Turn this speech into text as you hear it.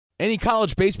Any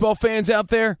college baseball fans out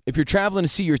there? If you're traveling to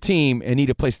see your team and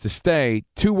need a place to stay,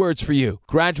 2 words for you: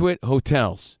 Graduate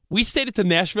Hotels. We stayed at the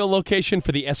Nashville location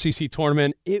for the SEC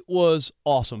tournament. It was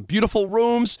awesome. Beautiful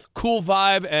rooms, cool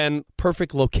vibe, and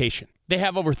perfect location. They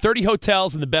have over 30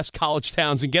 hotels in the best college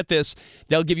towns, and get this,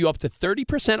 they'll give you up to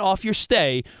 30% off your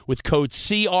stay with code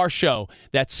CRSHOW.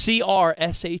 That's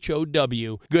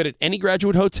CRSHOW. Good at any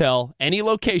Graduate Hotel, any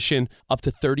location, up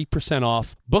to 30%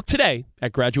 off. Book today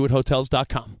at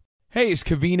graduatehotels.com. Hey, it's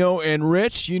Covino and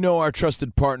Rich. You know our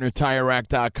trusted partner,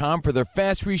 TireRack.com, for their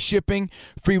fast reshipping,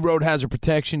 free road hazard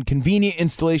protection, convenient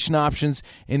installation options,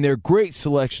 and their great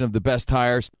selection of the best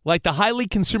tires. Like the highly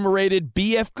consumer-rated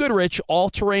BF Goodrich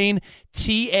All-Terrain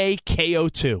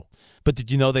TAKO2. But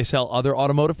did you know they sell other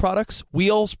automotive products?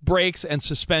 Wheels, brakes, and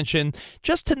suspension,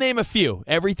 just to name a few.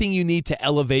 Everything you need to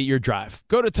elevate your drive.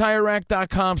 Go to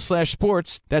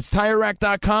TireRack.com/sports. That's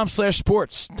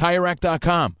TireRack.com/sports.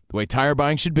 TireRack.com, the way tire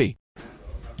buying should be.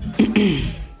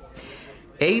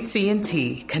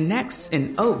 AT&T connects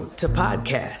an ode to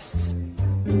podcasts.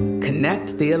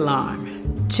 Connect the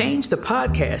alarm. Change the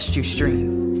podcast you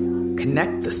stream.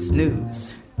 Connect the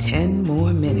snooze. 10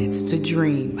 more minutes to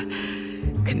dream.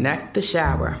 Connect the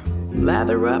shower.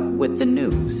 Lather up with the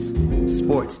news.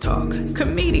 Sports talk,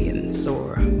 comedians,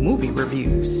 or movie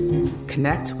reviews.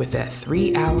 Connect with that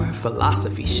 3-hour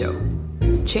philosophy show.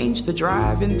 Change the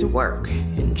drive into work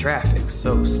in traffic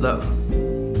so slow.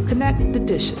 Connect the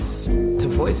dishes to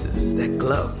voices that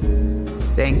glow.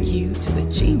 Thank you to the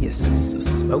geniuses of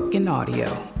spoken audio.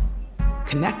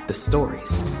 Connect the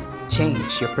stories.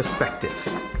 Change your perspective.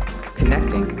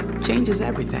 Connecting changes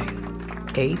everything.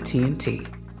 AT&T.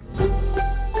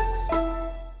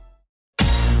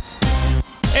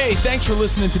 Hey, thanks for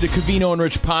listening to the Covino and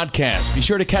Rich podcast. Be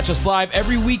sure to catch us live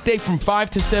every weekday from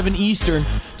 5 to 7 Eastern,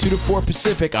 2 to 4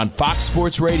 Pacific on Fox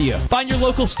Sports Radio. Find your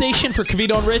local station for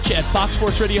Covino and Rich at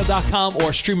foxsportsradio.com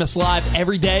or stream us live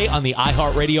every day on the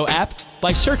iHeartRadio app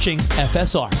by searching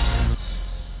FSR.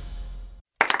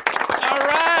 All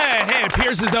right. Hey, it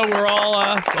appears as though we're all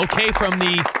okay from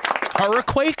the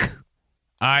hurricane.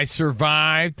 I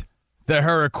survived the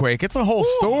hurricane. It's a whole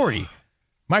story.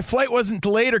 My flight wasn't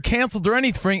delayed or canceled or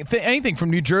anything from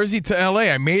New Jersey to L.A.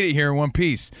 I made it here in one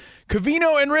piece.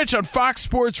 Covino and Rich on Fox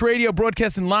Sports Radio,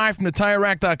 broadcasting live from the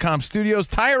TireRack.com studios.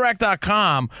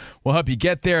 TireRack.com will help you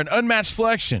get there. An unmatched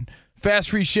selection. Fast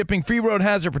free shipping, free road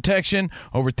hazard protection,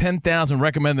 over 10,000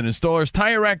 recommended installers.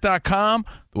 TireRack.com,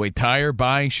 the way tire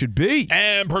buying should be.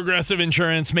 And Progressive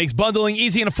Insurance makes bundling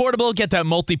easy and affordable. Get that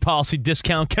multi-policy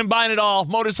discount. Combine it all.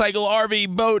 Motorcycle,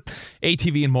 RV, boat,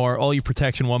 ATV, and more. All your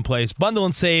protection one place. Bundle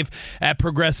and save at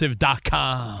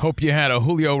Progressive.com. Hope you had a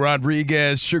Julio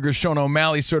Rodriguez, Sugar Sean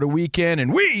O'Malley sort of weekend,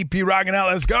 and we be rocking out.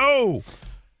 Let's go.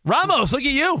 Ramos, look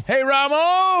at you. Hey,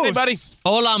 Ramos. Hey, buddy.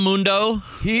 Hola, mundo.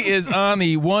 He is on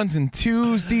the ones and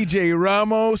twos. DJ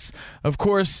Ramos. Of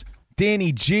course,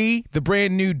 Danny G, the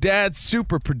brand new dad,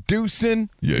 super producing.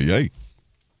 Yay.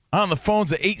 On the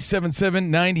phones at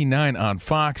 877-99 on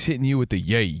Fox, hitting you with the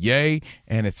yay.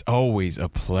 And it's always a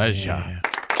pleasure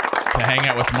to hang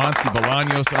out with Monsi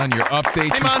Bolaños on your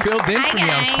update. You filled in for me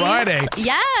on Friday.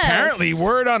 Yes. Apparently,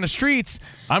 word on the streets,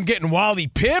 I'm getting wildly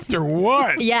pipped or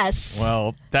what? Yes.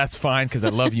 Well, that's fine because I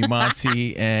love you,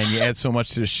 Monsi, and you add so much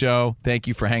to the show. Thank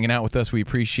you for hanging out with us. We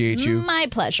appreciate you. My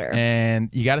pleasure. And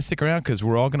you got to stick around because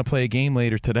we're all going to play a game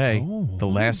later today. The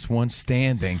last one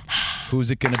standing.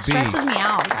 Who's it going to be? Stresses me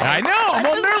out, guys. I know. I'm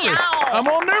all Stresses me nervous. out. I'm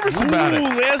all nervous about it.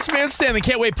 Last man standing.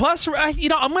 Can't wait. Plus,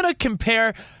 I'm going to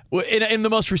compare in the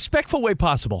most respectful way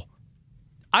possible.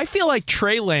 I feel like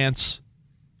Trey Lance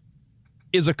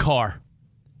is a car.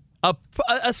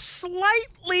 A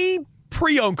slightly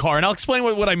pre-owned car, and I'll explain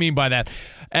what I mean by that.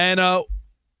 And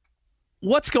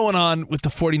what's going on with the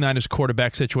 49ers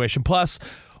quarterback situation. Plus,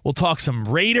 we'll talk some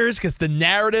Raiders because the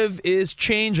narrative is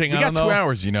changing. We got 2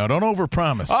 hours, Don't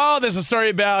overpromise. Oh, there's a story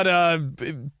about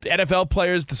NFL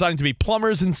players deciding to be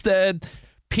plumbers instead.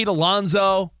 Pete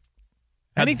Alonso.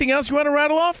 Anything else you want to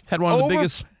rattle off? Had one of the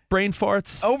biggest brain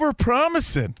farts.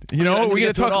 Overpromising. I'm we're gonna going to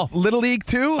get to it talk all. Little League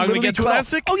too? I'm Little gonna League get to it all.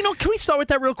 Classic? Oh, can we start with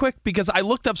that real quick? Because I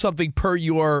looked up something per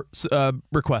your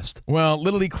request. Well,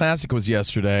 Little League Classic was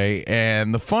yesterday,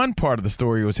 and the fun part of the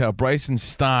story was how Bryson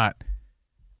Stott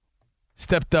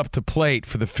stepped up to plate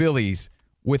for the Phillies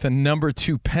with a number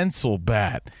 2 pencil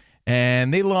bat.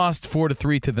 And they lost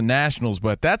 4-3 to the Nationals,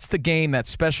 but that's the game, that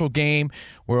special game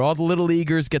where all the little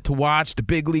leaguers get to watch the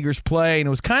big leaguers play. And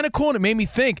it was kind of cool, and it made me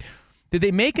think, did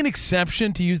they make an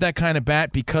exception to use that kind of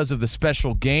bat because of the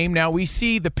special game? Now, we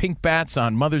see the pink bats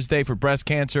on Mother's Day for breast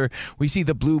cancer. We see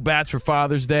the blue bats for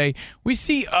Father's Day. We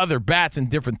see other bats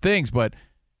and different things, but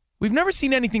we've never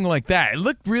seen anything like that. It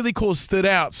looked really cool, stood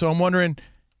out. So I'm wondering,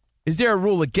 is there a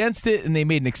rule against it, and they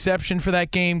made an exception for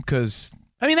that game? Because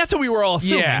I mean, that's what we were all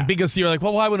assuming, because you're like,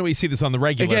 well, why wouldn't we see this on the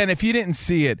regular? Again, if you didn't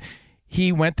see it,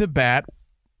 he went to bat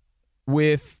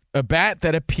with a bat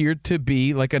that appeared to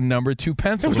be like a number 2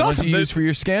 pencil. It was awesome. You use for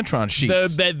your Scantron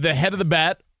sheets. The head of the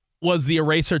bat was the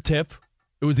eraser tip.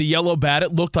 It was a yellow bat.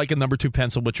 It looked like a number 2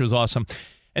 pencil, which was awesome.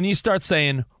 And you start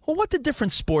saying, well, what do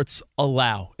different sports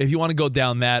allow if you want to go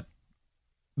down that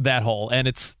hole? And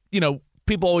it's,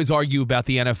 people always argue about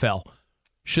the NFL.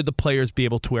 Should the players be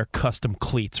able to wear custom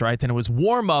cleats, right? Then it was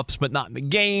warm-ups, but not in the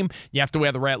game. You have to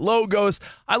wear the right logos.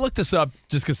 I looked this up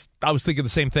just because I was thinking the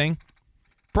same thing.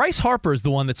 Bryce Harper is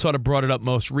the one that sort of brought it up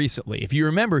most recently. If you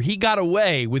remember, he got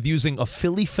away with using a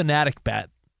Phillie Phanatic bat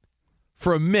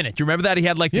for a minute. You remember that? He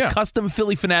had the custom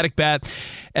Phillie Phanatic bat.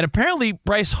 And apparently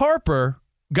Bryce Harper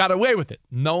got away with it.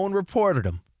 No one reported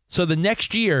him. So the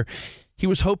next year, he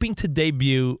was hoping to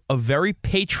debut a very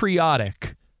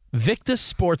patriotic Victus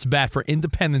Sports bat for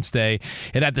Independence Day.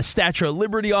 It had the Statue of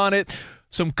Liberty on it,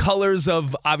 some colors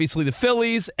of, obviously, the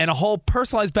Phillies, and a whole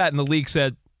personalized bat. And the league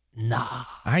said, nah.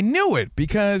 I knew it,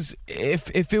 because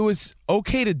if it was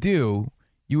okay to do,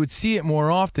 you would see it more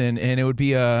often, and it would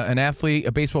be an athlete,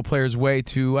 a baseball player's way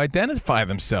to identify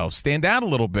themselves, stand out a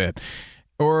little bit,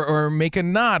 or make a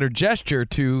nod or gesture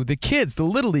to the kids, the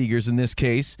little leaguers in this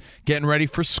case, getting ready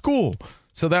for school.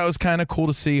 So that was kind of cool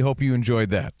to see. Hope you enjoyed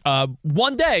that.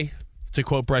 One day, to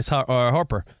quote Bryce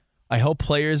Harper, I hope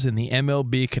players in the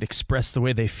MLB could express the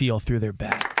way they feel through their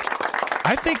bat.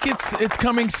 I think it's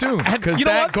coming soon, because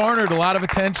that garnered a lot of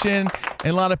attention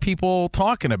and a lot of people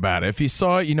talking about it. If you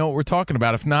saw it, you know what we're talking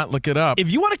about. If not, look it up.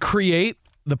 If you want to create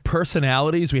the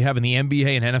personalities we have in the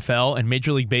NBA and NFL and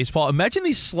Major League Baseball, imagine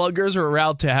these sluggers are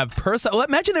allowed to have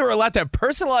imagine they were allowed to have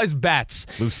personalized bats.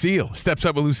 Lucille steps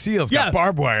up with Lucille's got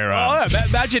barbed wire on. Oh, yeah.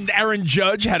 Imagine Aaron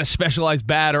Judge had a specialized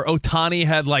bat, or Ohtani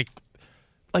had like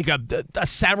a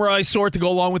samurai sword to go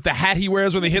along with the hat he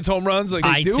wears when he hits home runs.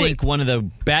 I think one of the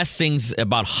best things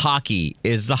about hockey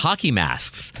is the hockey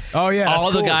masks. Oh, yeah.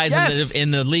 All the cool. guys in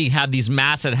the league have these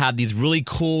masks that have these really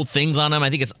cool things on them.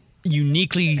 I think it's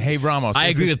uniquely. Hey, Ramos, I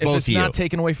agree with both of you. If it's not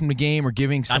taken away from the game or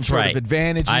giving some sort of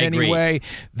advantage in any way,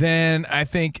 then I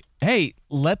think, hey,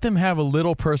 let them have a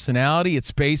little personality.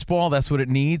 It's baseball. That's what it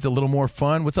needs. A little more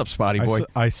fun. What's up, Spotty boy?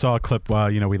 I saw a clip.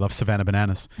 We love Savannah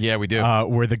Bananas. Yeah, we do.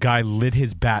 Where the guy lit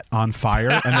his bat on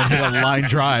fire and then hit a line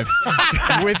drive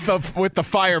with the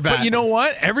fire bat. But you know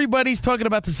what? Everybody's talking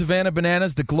about the Savannah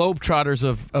Bananas, the Globetrotters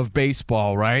of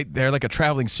baseball, right? They're like a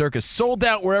traveling circus, sold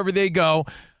out wherever they go.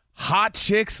 Hot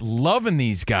chicks loving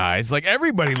these guys. Like,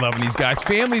 everybody loving these guys.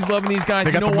 Families loving these guys.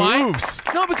 They got you know the why? moves.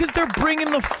 No, because they're bringing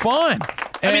the fun.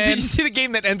 I mean, did you see the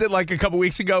game that ended like a couple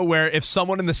weeks ago where if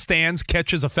someone in the stands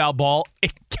catches a foul ball,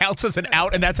 it counts as an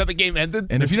out, and that's how the game ended?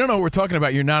 And if you don't know what we're talking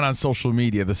about, you're not on social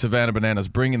media. The Savannah Bananas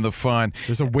bringing the fun.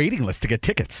 There's a waiting list to get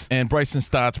tickets. And Bryson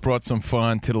Stotts brought some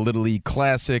fun to the Little League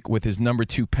Classic with his number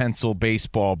 2 pencil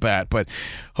baseball bat. But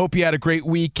hope you had a great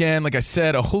weekend. Like I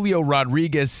said, a Julio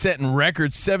Rodriguez setting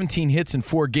records, 17 hits in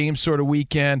 4 games sort of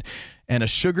weekend, and a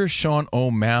Sugar Sean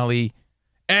O'Malley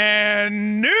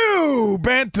and new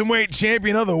bantamweight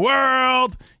champion of the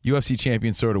world, UFC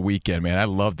champion sort of weekend, man. I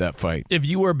loved that fight. If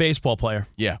you were a baseball player,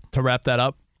 to wrap that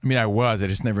up. I mean, I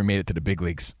just never made it to the big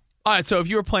leagues. All right, so if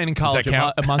you were playing in college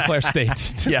at Montclair State,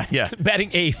 batting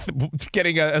 8th,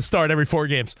 getting a start every 4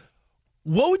 games,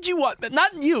 what would you want?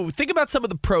 Not you. Think about some of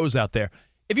the pros out there.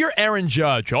 If you're Aaron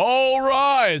Judge, all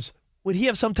rise. Would he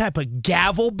have some type of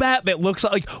gavel bat that looks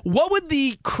like what would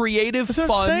the creative That's fun?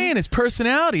 What I'm saying. His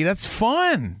personality. That's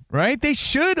fun, right? They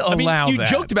should allow that. You that.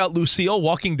 joked about Lucille,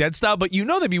 Walking Dead style, but you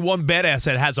know there'd be one badass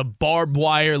that has a barbed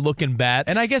wire looking bat.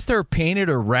 And I guess they're painted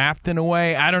or wrapped in a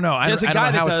way. I don't know. I don't know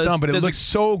how it's done, but it looks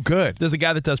so good. There's a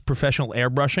guy that does professional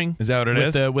airbrushing. Is that what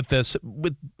it is?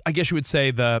 With I guess you would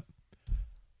say the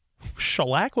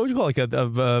shellac. What would you call it?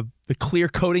 The clear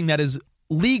coating that is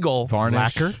legal.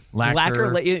 Varnish.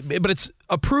 Lacquer. But it's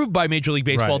approved by Major League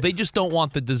Baseball. Right. They just don't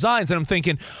want the designs. And I'm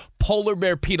thinking Polar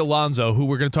Bear Pete Alonso, who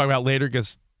we're going to talk about later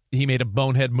because he made a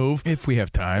bonehead move. If we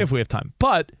have time.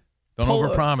 But don't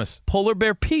overpromise. Polar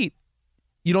Bear Pete,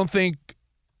 you don't think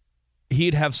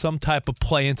he'd have some type of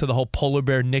play into the whole polar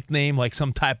bear nickname, like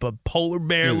some type of polar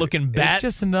bear looking bat? It's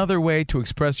just another way to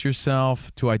express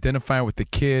yourself, to identify with the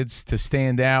kids, to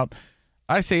stand out.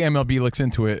 I say MLB looks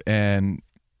into it and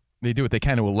they do what they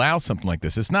can to allow something like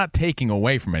this. It's not taking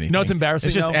away from anything. You know what's embarrassing?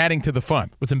 It's just adding to the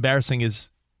fun. What's embarrassing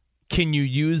is, can you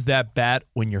use that bat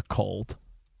when you're cold?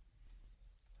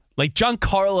 Like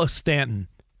Giancarlo Stanton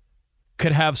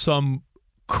could have some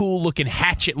cool looking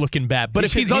hatchet looking bat. But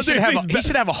if he's under, he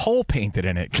should have a hole painted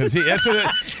in it because that's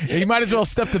what he might as well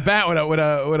step the bat with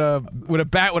a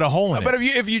bat with a hole in it. But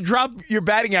if you drop your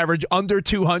batting average under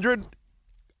 200,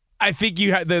 I think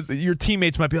your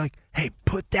teammates might be like, "Hey,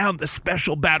 put down the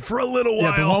special bat for a little while."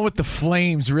 Yeah, the one with the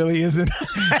flames really isn't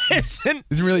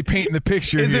really painting the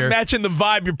picture. Isn't here. matching the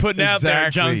vibe you're putting out there,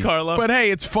 Giancarlo. But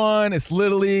hey, it's fun. It's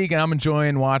Little League, and I'm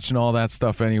enjoying watching all that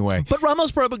stuff anyway. But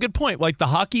Ramos brought up a good point, like the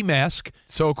hockey mask.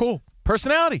 So cool.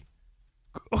 Personality.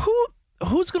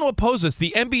 Who's going to oppose us?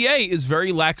 The NBA is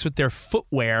very lax with their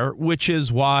footwear, which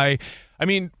is why. I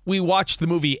mean, we watched the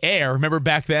movie Air. Remember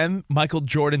back then, Michael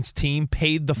Jordan's team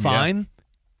paid the fine.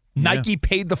 Yeah. Nike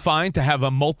paid the fine to have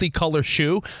a multicolor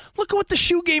shoe. Look at what the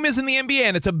shoe game is in the NBA,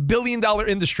 and it's $1 billion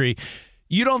industry.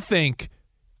 You don't think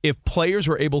if players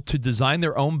were able to design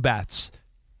their own bats,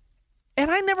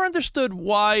 and I never understood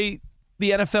why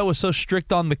the NFL was so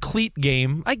strict on the cleat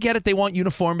game. I get it. They want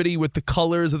uniformity with the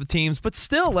colors of the teams, but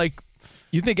still, like.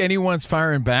 You think anyone's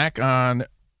firing back on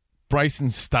Bryson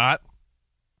Stott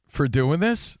for doing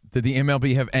this? Did the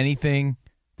MLB have anything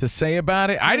to say about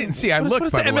it? I didn't see. I looked. What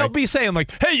is the MLB saying?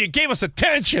 Like, hey, you gave us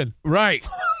attention, right?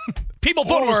 People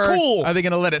thought it was cool. Are they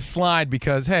going to let it slide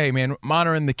because, hey, man,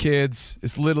 monitoring the kids?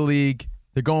 It's Little League.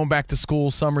 They're going back to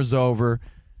school. Summer's over,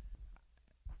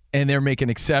 and they're making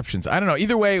exceptions. I don't know.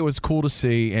 Either way, it was cool to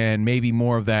see, and maybe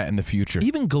more of that in the future.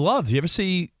 Even gloves. You ever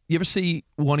see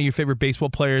one of your favorite baseball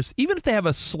players, even if they have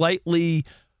a slightly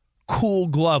cool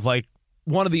glove, like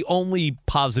one of the only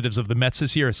positives of the Mets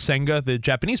this year is Senga, the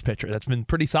Japanese pitcher. That's been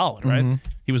pretty solid, right? Mm-hmm.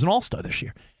 He was an all-star this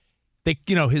year.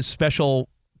 His special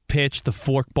pitch, the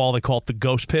fork ball, they call it the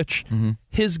ghost pitch. Mm-hmm.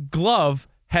 His glove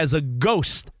has a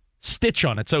ghost stitch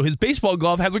on it. So his baseball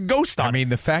glove has a ghost on it. I mean,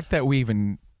 the fact that we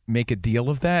even make a deal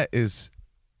of that is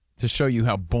to show you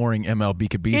how boring MLB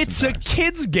could be sometimes. It's a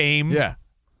kid's game. Yeah.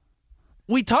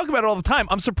 We talk about it all the time.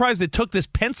 I'm surprised they took this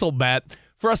pencil bat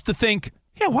for us to think,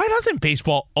 yeah, why doesn't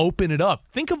baseball open it up?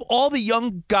 Think of all the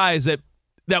young guys that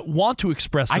want to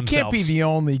express themselves. I can't be the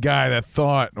only guy that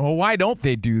thought, well, why don't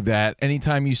they do that?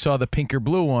 Anytime you saw the pink or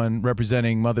blue one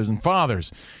representing mothers and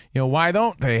fathers, why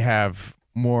don't they have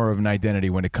more of an identity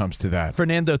when it comes to that?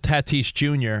 Fernando Tatis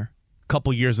Jr. a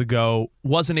couple years ago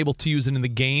wasn't able to use it in the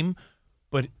game,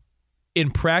 but in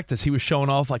practice, he was showing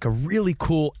off like a really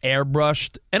cool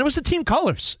airbrushed, and it was the team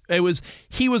colors.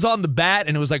 He was on the bat,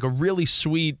 and it was like a really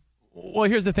sweet. Well,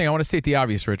 here's the thing. I want to state the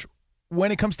obvious, Rich.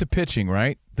 When it comes to pitching,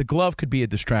 right, the glove could be a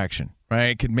distraction, right?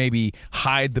 It could maybe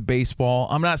hide the baseball.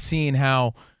 I'm not seeing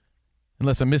how,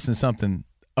 unless I'm missing something,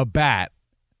 a bat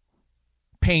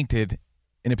painted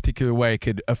in a particular way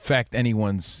could affect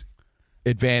anyone's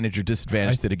advantage or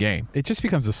disadvantage to the game. It just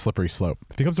becomes a slippery slope.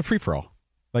 It becomes a free-for-all.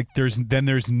 Like there's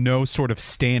no sort of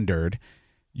standard.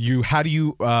 How do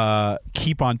you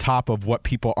keep on top of what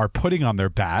people are putting on their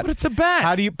bat? But it's a bat.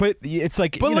 How do you? But it's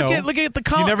like. But look at the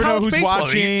college. You never know who's baseball.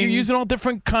 watching. You're using all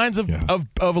different kinds of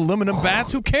aluminum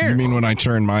bats. Who cares? You mean when I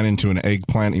turn mine into an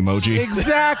eggplant emoji?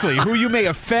 Exactly. Who you may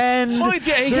offend. Well,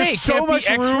 there's so much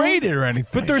X-rated or anything.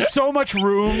 But there's so much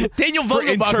room. Daniel for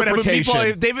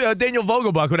interpretation. Daniel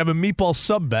Vogelbach would have a meatball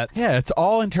sub bet. Yeah, it's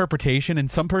all interpretation,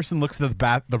 and some person looks at the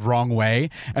bat the wrong way,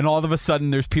 and all of a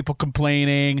sudden there's people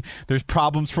complaining. There's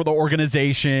problems for the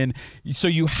organization. So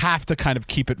you have to kind of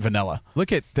keep it vanilla.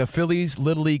 Look at the Phillies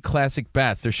Little League Classic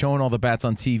bats. They're showing all the bats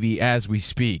on TV as we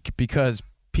speak because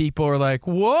people are like,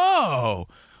 whoa,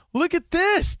 look at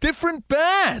this, different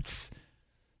bats.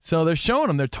 So they're showing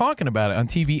them. They're talking about it on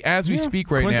TV as we speak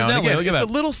right now. And again, it's a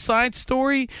little side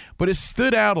story, but it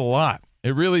stood out a lot.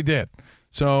 It really did.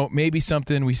 So maybe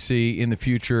something we see in the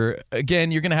future.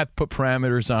 Again, you're going to have to put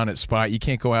parameters on it, Spot. You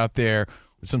can't go out there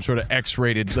some sort of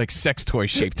X-rated, like sex toy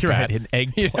shaped bat. Right, an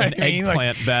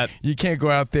eggplant bat. You can't go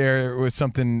out there with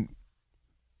something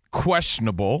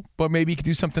questionable, but maybe you could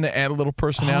do something to add a little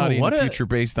personality in the future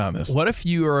based on this. What if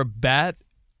a bat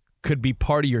could be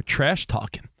part of your trash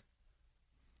talking?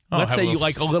 Let's say you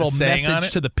like a little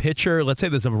message to the pitcher. Let's say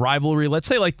there's a rivalry. Let's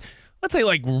say like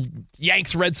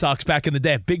Yanks Red Sox back in the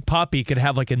day. Big Papi could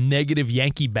have like a negative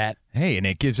Yankee bat. Hey, and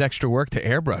it gives extra work to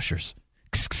airbrushers.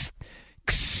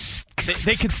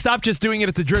 They could stop just doing it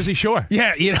at the Jersey Shore.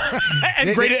 Yeah,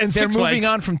 and grade it in Six Flags. They're moving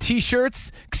on from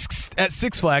T-shirts at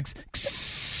Six Flags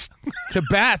to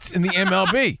bats in the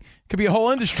MLB. Could be a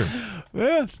whole industry.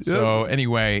 Yeah. So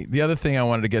anyway, the other thing I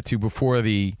wanted to get to before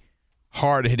the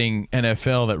hard-hitting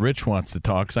NFL that Rich wants to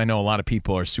talk, because I know a lot of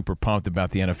people are super pumped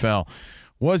about the NFL,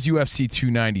 was UFC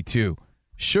 292.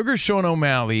 Sugar Sean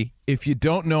O'Malley, if you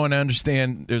don't know and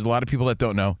understand, there's a lot of people that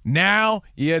don't know. Now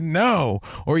you know,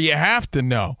 or you have to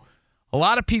know. A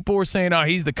lot of people were saying, oh,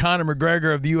 he's the Conor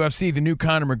McGregor of the UFC, the new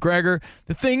Conor McGregor.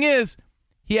 The thing is,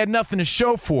 he had nothing to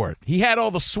show for it. He had all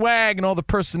the swag and all the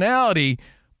personality,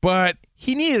 but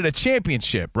he needed a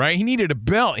championship, right? He needed a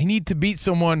belt. He needed to beat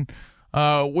someone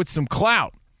with some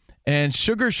clout. And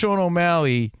Sugar Sean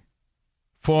O'Malley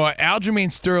for Aljamain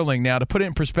Sterling. Now, to put it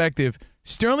in perspective,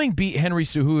 Sterling beat Henry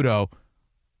Cejudo,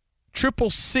 Triple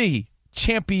C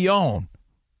champion,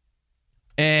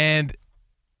 and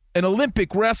an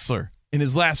Olympic wrestler in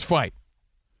his last fight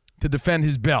to defend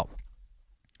his belt.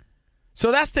 So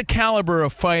that's the caliber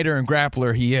of fighter and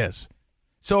grappler he is.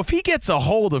 So if he gets a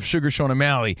hold of Sugar Sean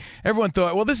O'Malley, everyone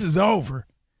thought, well, this is over.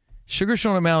 Sugar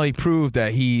Sean O'Malley proved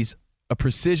that he's a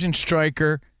precision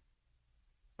striker,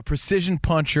 a precision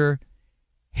puncher,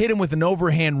 hit him with an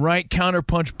overhand right counter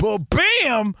punch, boom,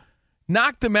 bam,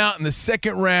 knocked him out in the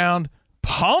second round,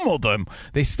 pummeled him.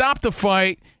 They stopped the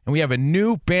fight, and we have a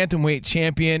new bantamweight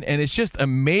champion, and it's just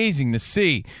amazing to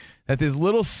see that this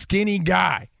little skinny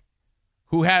guy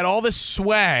who had all this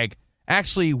swag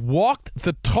actually walked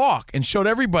the talk and showed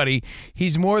everybody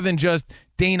he's more than just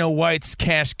Dana White's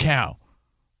cash cow,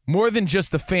 more than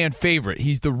just a fan favorite.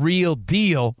 He's the real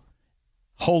deal,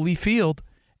 Holyfield,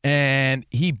 and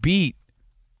he beat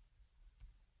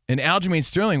an Aljamain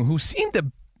Sterling who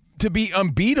seemed to be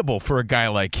unbeatable for a guy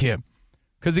like him.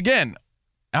 Because, again,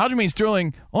 Aljamain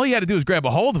Sterling, all he had to do was grab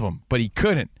a hold of him, but he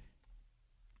couldn't.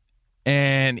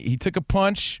 And he took a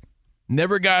punch,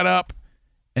 never got up,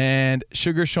 and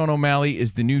Sugar Sean O'Malley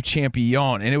is the new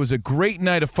champion. And it was a great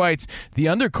night of fights. The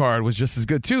undercard was just as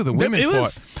good, too. The women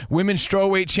fought. Women's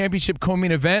strawweight championship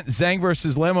co-main event, Zhang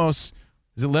versus Lemos.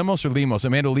 Is it Lemos or Lemos?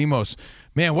 Amanda Lemos.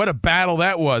 Man, what a battle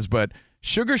that was. But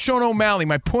Sugar Sean O'Malley,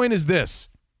 my point is this.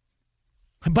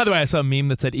 By the way, I saw a meme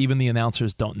that said even the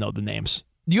announcers don't know the names.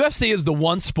 UFC is the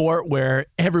one sport where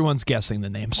everyone's guessing the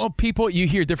names. Well, people, you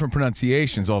hear different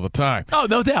pronunciations all the time. Oh,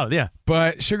 no doubt, yeah.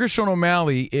 But Sugar Sean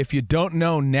O'Malley, if you don't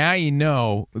know, now you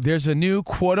know. There's a new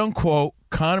quote-unquote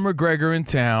Conor McGregor in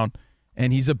town,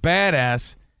 and he's a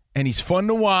badass, and he's fun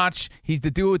to watch. He's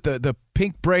the dude with the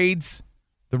pink braids,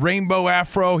 the rainbow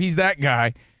afro. He's that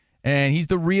guy. And he's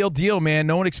the real deal, man.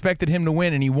 No one expected him to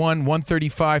win, and he won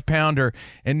 135-pounder.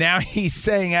 And now he's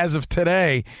saying, as of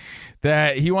today,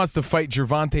 that he wants to fight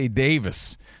Gervonta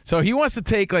Davis. So he wants to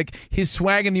take like his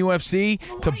swag in the UFC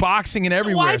to boxing and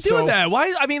everywhere. Why do that?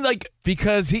 Why? I mean, like,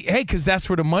 because that's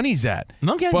where the money's at.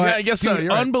 Okay, but, yeah, I guess so. Dude,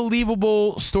 You're right.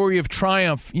 Unbelievable story of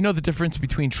triumph. You know the difference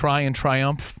between try and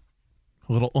triumph?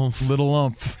 Little oomph. Little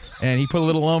oomph. And he put a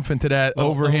little oomph into that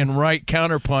overhand right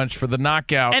counter punch for the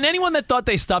knockout. And anyone that thought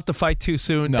they stopped the fight too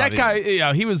soon, No, that they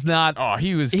guy, he was not. Oh,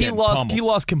 he was. He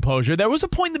lost composure. There was a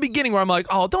point in the beginning where I'm like,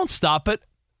 oh, don't stop it.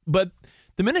 But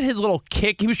the minute his little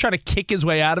kick, he was trying to kick his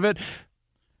way out of it.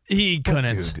 He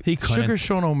couldn't. Dude, He couldn't. Sugar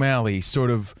Sean O'Malley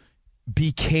sort of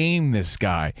became this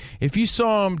guy. If you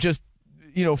saw him just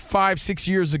 5-6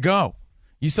 years ago,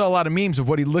 you saw a lot of memes of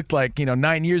what he looked like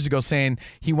 9 years ago, saying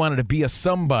he wanted to be a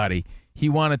somebody. He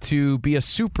wanted to be a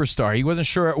superstar. He wasn't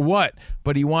sure at what,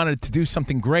 but he wanted to do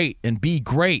something great and be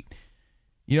great.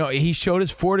 He showed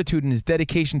his fortitude and his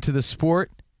dedication to the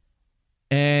sport.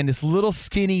 And this little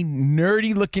skinny,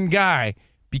 nerdy-looking guy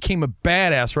became a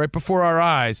badass right before our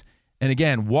eyes. And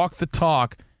again, walked the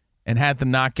talk and had the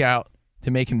knockout to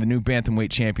make him the new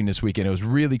bantamweight champion this weekend. It was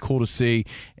really cool to see.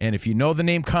 And if you know the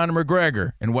name Conor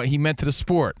McGregor and what he meant to the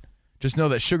sport, just know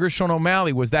that Sugar Sean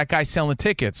O'Malley was that guy selling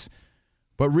tickets,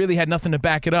 but really had nothing to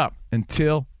back it up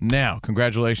until now.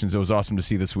 Congratulations. It was awesome to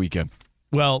see this weekend.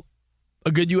 Well,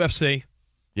 a good UFC.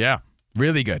 Yeah,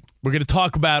 really good. We're going to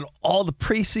talk about all the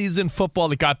preseason football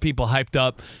that got people hyped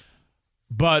up.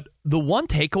 But the one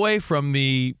takeaway from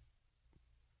the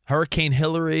Hurricane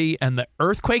Hillary and the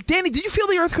earthquake. Danny, did you feel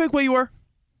the earthquake where you were?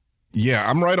 Yeah,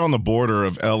 I'm right on the border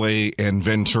of L.A. and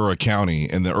Ventura County,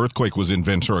 and the earthquake was in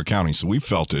Ventura County, so we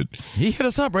felt it. He hit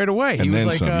us up right away. And he was then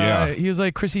like, some, yeah. He was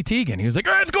like Chrissy Teigen. He was like,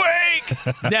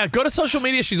 earthquake! Yeah, go to social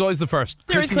media. She's always the first.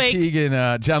 Chrissy Earthquake.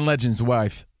 Teigen, John Legend's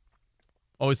wife,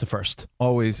 Always the first.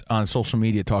 always on social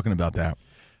media talking about that.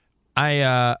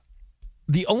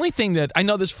 The only thing that I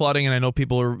know there's flooding, and I know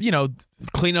people are,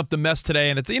 cleaning up the mess today,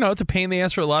 and it's, it's a pain in the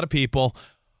ass for a lot of people.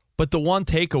 But the one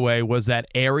takeaway was that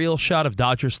aerial shot of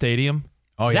Dodger Stadium.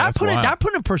 Oh, yeah, that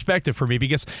put it in perspective for me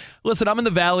because, listen, I'm in the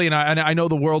Valley, and I know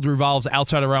the world revolves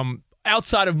outside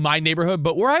of my neighborhood,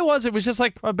 but where I was, it was just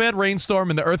like a bad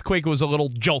rainstorm, and the earthquake was a little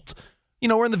jolt.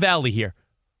 We're in the Valley here.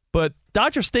 But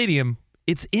Dodger Stadium,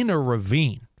 it's in a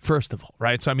ravine, first of all,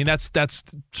 right? So, I mean, that's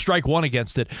strike one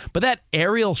against it. But that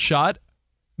aerial shot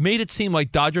made it seem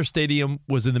like Dodger Stadium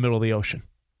was in the middle of the ocean.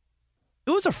 It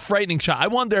was a frightening shot. I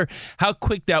wonder how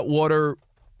quick that water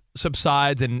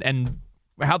subsides and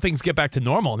how things get back to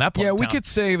normal in that part Yeah, of we town. could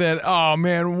say that, oh,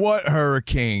 man, what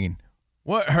hurricane?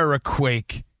 What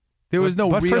hurricane? There was no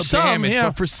But real for some, damage, yeah.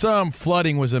 but for some,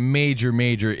 flooding was a major,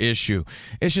 major issue.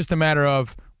 It's just a matter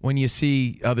of when you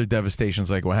see other devastations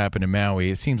like what happened in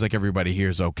Maui, it seems like everybody here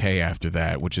is okay after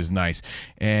that, which is nice.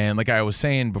 And like I was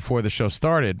saying before the show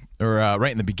started, or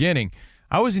right in the beginning,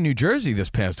 I was in New Jersey this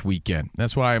past weekend.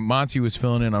 That's why Monty was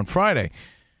filling in on Friday.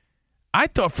 I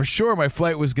thought for sure my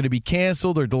flight was going to be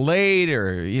canceled or delayed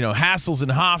or, hassles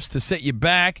and hops to set you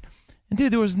back. And,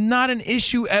 dude, there was not an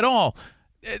issue at all.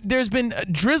 There's been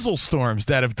drizzle storms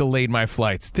that have delayed my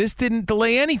flights. This didn't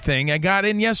delay anything. I got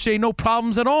in yesterday, no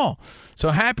problems at all. So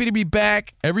happy to be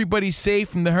back. Everybody's safe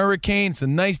from the hurricane. It's a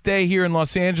nice day here in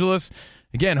Los Angeles.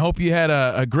 Again, hope you had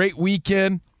a great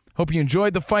weekend. Hope you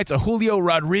enjoyed the fights. A Julio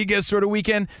Rodriguez sort of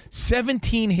weekend.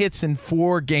 17 hits in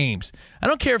 4 games. I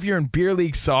don't care if you're in beer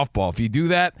league softball. If you do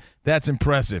that, that's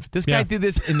impressive. This guy did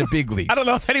this in the big leagues. I don't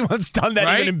know if anyone's done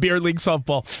that even in beer league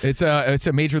softball. It's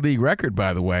a major league record,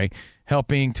 by the way,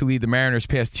 helping to lead the Mariners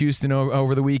past Houston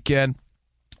over the weekend.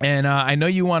 And I know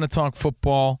you want to talk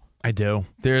football. I do.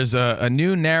 There's a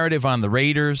new narrative on the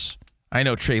Raiders. I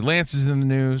know Trey Lance is in the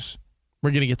news.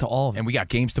 We're going to get to all of it. And we got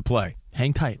games to play.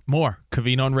 Hang tight. More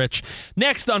Covino and Rich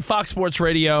next on Fox Sports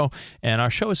Radio. And our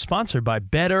show is sponsored by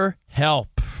BetterHelp.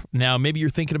 Now, maybe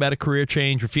you're thinking about a career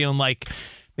change. You're feeling like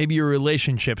maybe your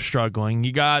relationship's struggling.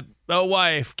 You got a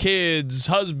wife, kids,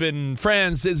 husband,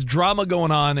 friends. There's drama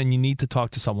going on, and you need to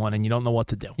talk to someone, and you don't know what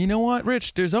to do. You know what,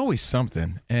 Rich? There's always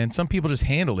something. And some people just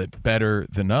handle it better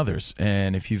than others.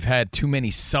 And if you've had too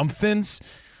many somethings,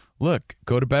 look,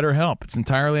 go to BetterHelp. It's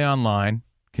entirely online.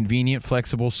 Convenient,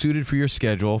 flexible, suited for your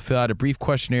schedule. Fill out a brief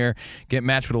questionnaire, get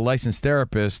matched with a licensed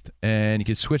therapist, and you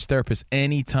can switch therapists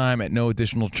anytime at no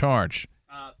additional charge.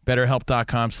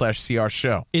 BetterHelp.com/CR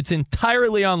show. It's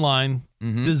entirely online,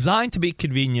 designed to be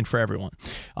convenient for everyone.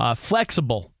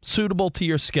 Flexible, suitable to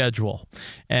your schedule,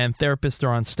 and therapists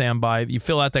are on standby. You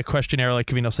fill out that questionnaire, like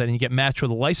Covino said, and you get matched with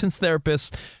a licensed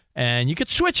therapist, and you can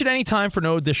switch at any time for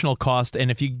no additional cost. And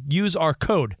if you use our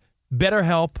code,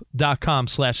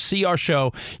 BetterHelp.com/CR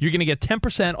show, you're going to get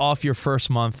 10% off your first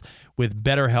month with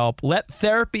BetterHelp. Let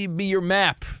therapy be your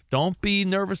map. Don't be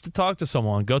nervous to talk to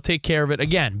someone. Go take care of it.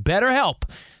 Again,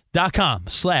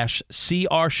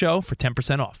 BetterHelp.com/CR show for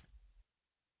 10% off.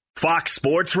 Fox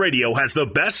Sports Radio has the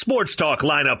best sports talk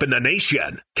lineup in the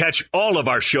nation. Catch all of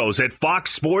our shows at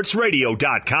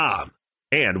foxsportsradio.com.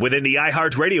 And within the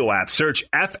iHeartRadio app, search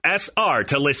FSR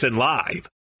to listen live.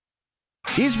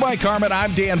 He's Mike Harmon.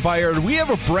 I'm Dan Byer. We have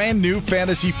a brand new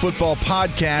fantasy football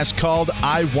podcast called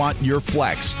I Want Your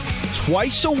Flex.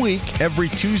 Twice a week, every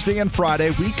Tuesday and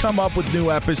Friday, we come up with new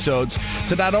episodes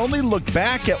to not only look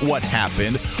back at what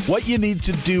happened, what you need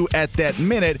to do at that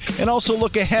minute, and also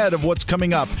look ahead of what's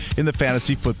coming up in the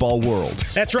fantasy football world.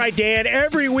 That's right, Dan.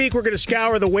 Every week we're going to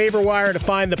scour the waiver wire to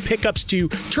find the pickups to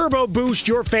turbo boost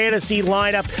your fantasy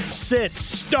lineup, sits,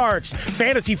 starts,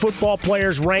 fantasy football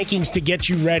players' rankings to get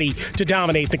you ready to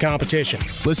dominate the competition.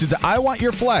 Listen to I Want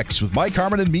Your Flex with Mike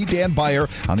Harmon and me, Dan Byer,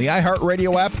 on the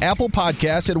iHeartRadio app, Apple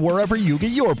Podcasts, and wherever you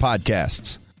get your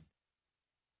podcasts.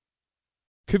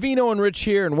 Covino and Rich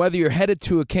here, and whether you're headed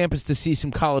to a campus to see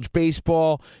some college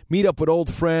baseball, meet up with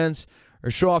old friends, or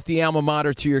show off the alma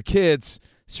mater to your kids,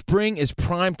 spring is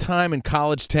prime time in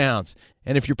college towns.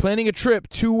 And if you're planning a trip,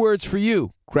 2 words for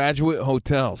you: Graduate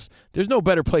Hotels. There's no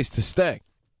better place to stay.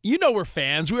 You know we're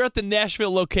fans. We were at the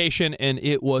Nashville location, and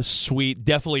it was sweet.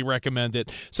 Definitely recommend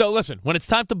it. So listen, when it's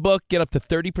time to book, get up to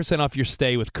 30% off your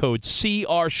stay with code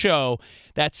CRSHOW.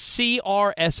 That's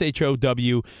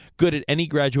CRSHOW. Good at any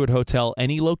Graduate Hotel,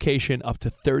 any location, up to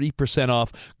 30%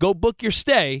 off. Go book your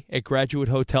stay at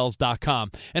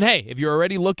graduatehotels.com. And hey, if you're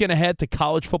already looking ahead to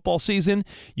college football season,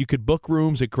 you could book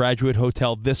rooms at Graduate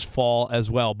Hotel this fall as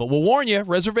well. But we'll warn you,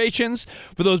 reservations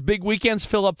for those big weekends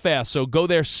fill up fast, so go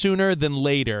there sooner than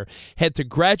later. Head to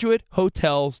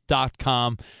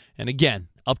graduatehotels.com. And again,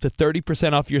 up to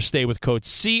 30% off your stay with code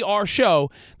CRSHOW.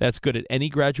 That's good at any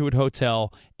Graduate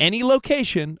Hotel, any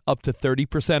location, up to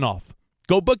 30% off.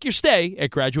 Go book your stay at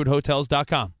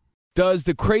graduatehotels.com. Does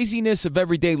the craziness of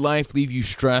everyday life leave you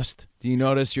stressed? Do you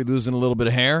notice you're losing a little bit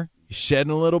of hair? You're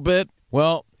shedding a little bit?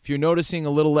 Well, if you're noticing a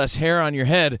little less hair on your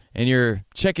head and you're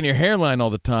checking your hairline all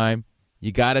the time,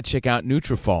 you got to check out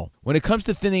Nutrafol. When it comes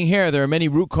to thinning hair, there are many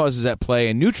root causes at play,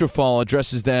 and Nutrafol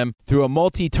addresses them through a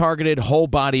multi-targeted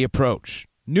whole-body approach.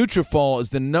 Nutrafol is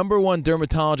the #1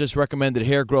 dermatologist-recommended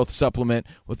hair growth supplement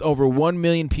with over 1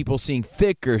 million people seeing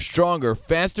thicker, stronger,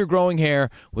 faster-growing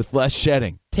hair with less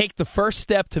shedding. Take the first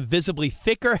step to visibly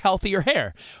thicker, healthier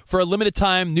hair. For a limited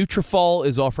time, Nutrafol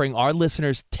is offering our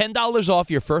listeners $10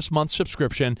 off your first month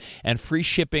subscription and free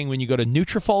shipping when you go to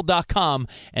Nutrafol.com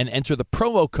and enter the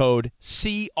promo code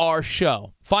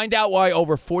CRSHOW. Find out why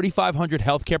over 4,500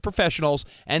 healthcare professionals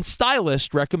and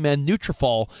stylists recommend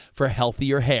Nutrafol for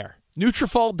healthier hair.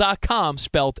 Nutrafol.com,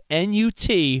 spelled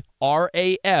Nutrafol.com,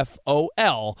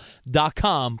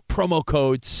 promo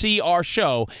code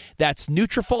CRSHOW. That's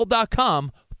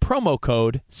Nutrafol.com, promo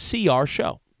code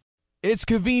CRSHOW. It's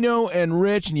Covino and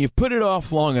Rich, and you've put it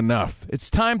off long enough. It's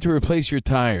time to replace your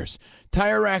tires.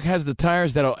 Tire Rack has the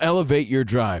tires that'll elevate your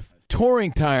drive.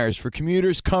 Touring tires for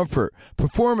commuters' comfort,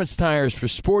 performance tires for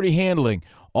sporty handling,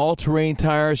 all-terrain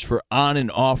tires for on-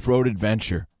 and off-road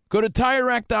adventure. Go to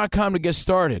TireRack.com to get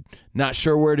started. Not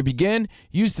sure where to begin?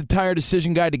 Use the Tire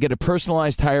Decision Guide to get a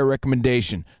personalized tire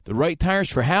recommendation. The right tires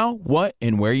for how, what,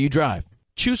 and where you drive.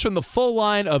 Choose from the full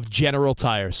line of General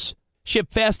Tires. Ship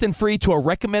fast and free to a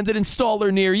recommended installer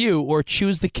near you, or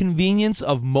choose the convenience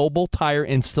of mobile tire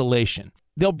installation.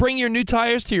 They'll bring your new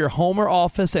tires to your home or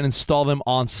office and install them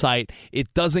on site.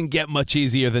 It doesn't get much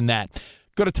easier than that.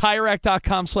 Go to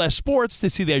TireRack.com/sports to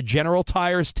see their General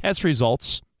Tires test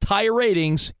results, tire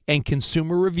ratings, and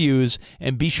consumer reviews,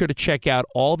 and be sure to check out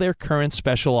all their current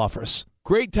special offers.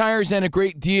 Great tires and a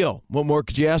great deal. What more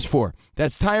could you ask for?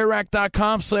 That's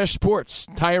TireRack.com/sports.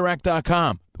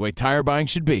 TireRack.com, the way tire buying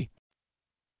should be.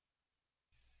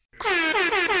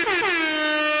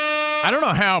 I don't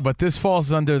know how, but this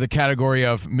falls under the category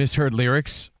of misheard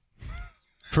lyrics.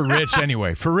 For Rich,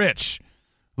 anyway. For Rich.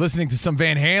 Listening to some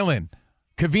Van Halen.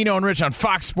 Covino and Rich on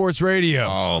Fox Sports Radio.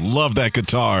 Oh, love that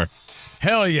guitar.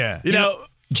 Hell yeah. You know,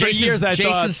 for years I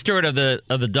Jason thought, Stewart of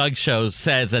the Doug Show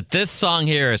says that this song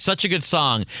here is such a good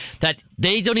song that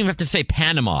they don't even have to say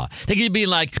Panama. They could be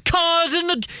like cars in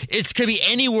the. It could be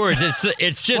any words.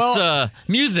 It's just the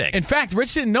music. In fact,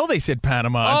 Rich didn't know they said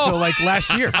Panama until like last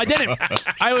year. I didn't.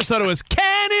 I always thought it was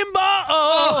Cannonball.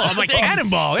 Oh, I'm like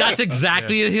Cannonball. Yeah. That's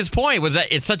exactly his point. Was that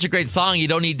it's such a great song you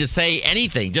don't need to say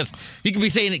anything. Just you can be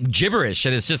saying gibberish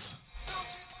and it's just.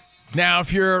 Now,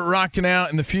 if you're rocking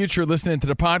out in the future listening to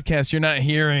the podcast, you're not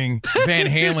hearing Van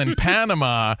Halen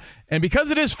Panama. And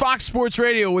because it is Fox Sports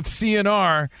Radio with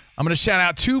CNR, I'm going to shout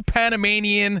out two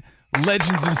Panamanian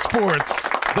legends in sports.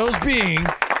 Those being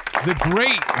the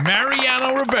great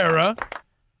Mariano Rivera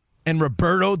and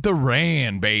Roberto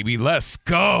Duran, baby. Let's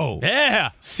go. Yeah.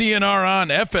 CNR on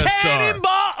FSR.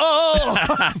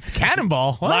 Cannonball.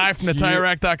 Cannonball. What? Live from the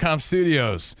TireRack.com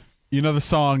studios. You know the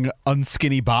song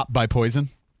Unskinny Bop by Poison?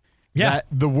 Yeah.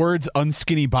 The words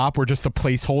Unskinny Bop were just a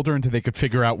placeholder until they could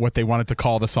figure out what they wanted to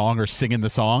call the song or sing in the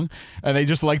song. And they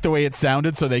just liked the way it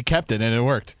sounded, so they kept it, and it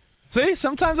worked. See,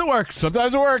 sometimes it works.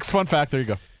 Sometimes it works. Fun fact. There you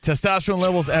go. Testosterone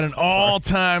levels at an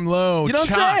all-time low. You don't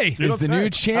Choc say. is the new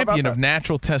champion of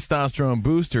natural testosterone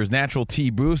boosters, natural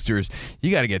T boosters. You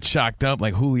got to get chalked up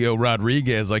like Julio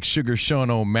Rodriguez, like Sugar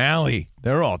Sean O'Malley.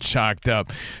 They're all chalked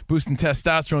up. Boosting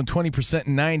testosterone 20%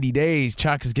 in 90 days.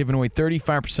 Choc is giving away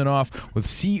 35% off with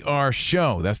CR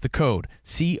Show. That's the code,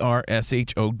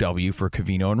 CRSHOW for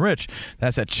Covino and Rich.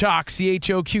 That's at Choc,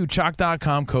 CHOQ,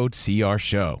 Choc.com, code CR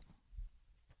Show.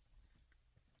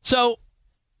 So,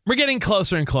 we're getting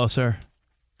closer and closer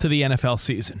to the NFL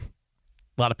season.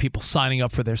 A lot of people signing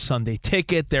up for their Sunday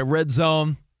ticket, their red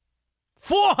zone.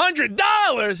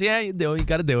 $400! Yeah, you do. You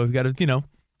got to do it. You got to,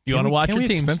 you want to watch your teams.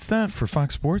 Can we expense that for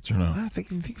Fox Sports or no? I don't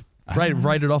think if you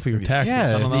write it off of your taxes.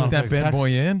 Yeah, I don't sneak know. that bad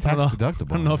boy in. Tax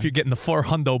deductible. I don't know if you're getting the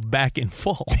 $400 back in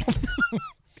full.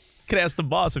 Could ask the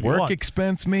boss if you Work want.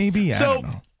 expense, maybe? I don't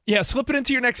know. Yeah, slip it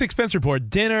into your next expense report.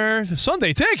 Dinner,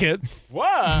 Sunday ticket,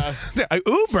 What?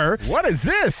 Uber, What is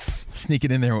this? Sneak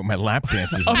it in there with my lap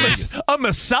dances. in Vegas. a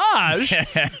massage.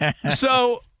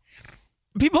 So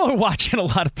people are watching a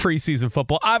lot of preseason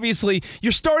football. Obviously,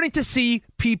 you're starting to see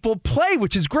people play,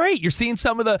 which is great. You're seeing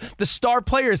some of the star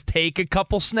players take a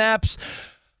couple snaps,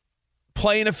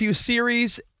 play in a few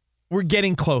series. We're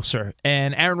getting closer.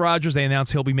 And Aaron Rodgers, they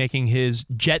announced he'll be making his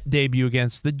Jet debut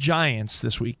against the Giants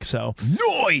this week. So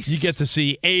Nice! you get to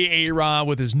see A-Rod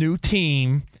with his new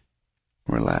team.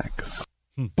 Relax.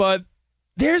 But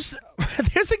there's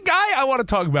a guy I want to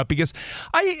talk about because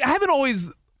I haven't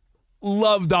always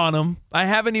loved on him. I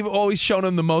haven't even always shown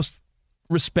him the most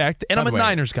respect. And I'm a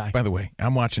Niners guy. By the way,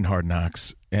 I'm watching Hard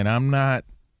Knocks, and I'm not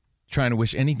trying to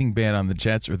wish anything bad on the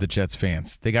Jets or the Jets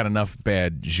fans. They got enough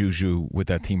bad juju with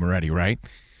that team already, right?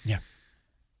 Yeah.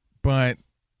 But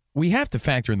we have to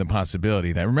factor in the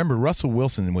possibility that, remember, Russell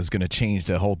Wilson was going to change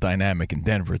the whole dynamic in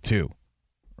Denver, too.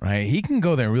 right? He can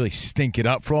go there and really stink it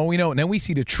up for all we know. And then we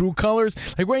see the true colors.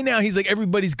 Like right now, he's like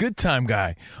everybody's good time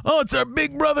guy. Oh, it's our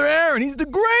big brother Aaron. He's the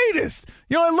greatest.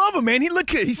 I love him, man.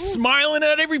 He's smiling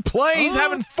at every play. He's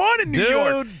having fun in New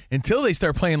York. Until they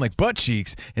start playing like butt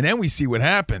cheeks, and then we see what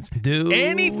happens. Dude.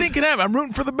 Anything can happen. I'm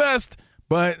rooting for the best,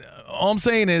 but all I'm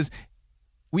saying is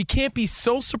we can't be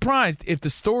so surprised if the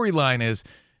storyline is,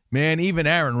 man, even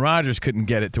Aaron Rodgers couldn't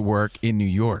get it to work in New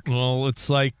York. Well, it's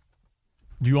like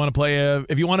if you want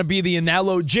to be the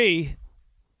analogy,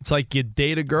 it's like you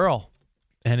date a girl.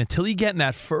 And until you get in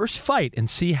that first fight and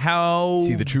see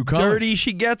the true colors. Dirty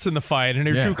she gets in the fight and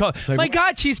her true colors. Like, my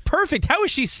God, she's perfect. How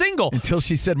is she single? Until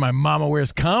she said, my mama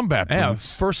wears combat Yeah,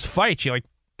 boots. first fight, she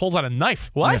pulls out a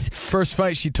knife. What? Yeah. First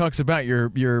fight, she talks about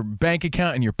your bank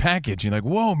account and your package. You're like,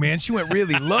 whoa, man, she went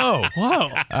really low. Whoa.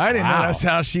 I didn't know that's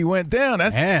how she went down.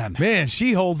 Man,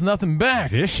 she holds nothing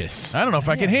back. Vicious. I don't know if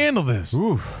I can handle this.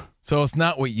 Ooh. So it's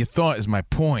not what you thought is my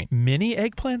point. Mini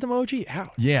eggplant emoji?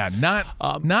 Ouch. Yeah,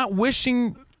 not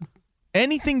wishing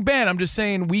anything bad. I'm just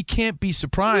saying we can't be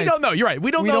surprised. We don't know. You're right.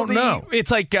 We don't know. It's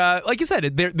like you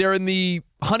said, they're in the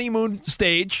honeymoon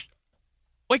stage.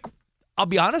 Like, I'll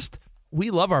be honest, we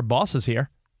love our bosses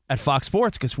here at Fox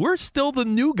Sports because we're still the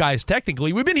new guys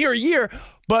technically. We've been here a year,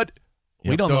 but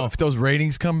we don't know if those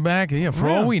ratings come back. Yeah, for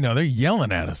all we know, they're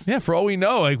yelling at us. Yeah, for all we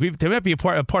know, they might be a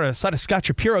part of a side of Scott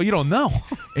Shapiro. You don't know.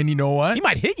 And you know what? He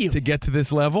might hit you. To get to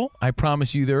this level, I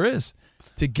promise you there is.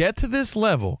 To get to this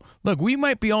level, look, we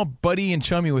might be all buddy and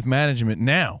chummy with management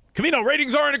now. Camino,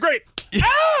 ratings aren't great.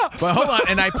 But hold on,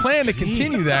 and I plan to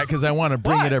continue that because I want to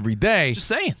bring it every day. Just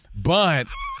saying. But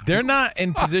they're not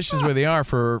in positions where they are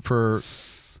for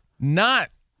not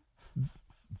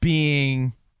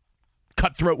being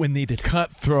cutthroat when needed.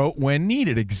 Cutthroat when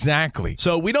needed, exactly.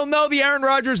 So we don't know the Aaron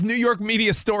Rodgers New York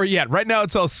media story yet. Right now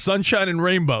it's all sunshine and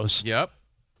rainbows. Yep.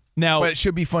 Now, but it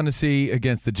should be fun to see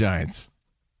against the Giants.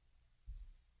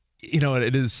 You know,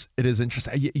 it is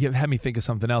interesting. You had me think of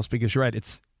something else because you're right.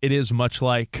 It is much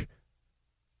like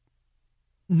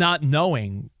not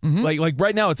knowing. Mm-hmm. Like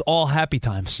right now it's all happy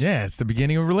times. Yeah, it's the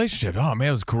beginning of a relationship. Oh man,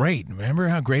 it was great. Remember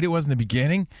how great it was in the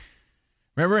beginning?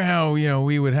 Remember how,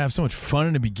 we would have so much fun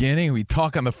in the beginning? We'd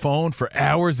talk on the phone for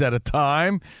hours at a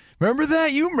time. Remember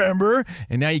that? You remember.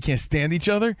 And now you can't stand each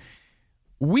other.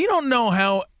 We don't know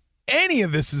how any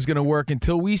of this is going to work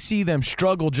until we see them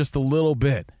struggle just a little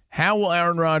bit. How will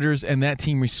Aaron Rodgers and that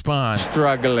team respond?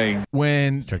 Struggling.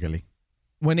 When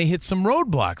they hit some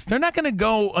roadblocks. They're not going to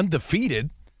go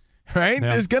undefeated, right?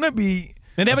 Yeah. There's going to be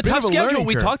And they have a tough schedule.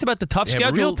 We talked about the tough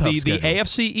schedule. The schedule.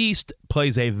 AFC East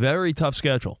plays a very tough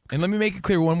schedule. And let me make it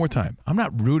clear one more time. I'm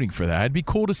not rooting for that. It'd be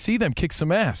cool to see them kick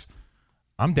some ass.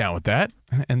 I'm down with that.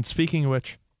 And speaking of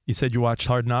which, you said you watched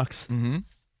Hard Knocks? Mm-hmm.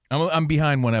 I'm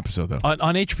behind one episode, though.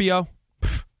 On HBO?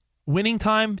 Winning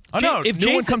Time? Oh, no. If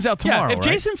New one comes out tomorrow, If right?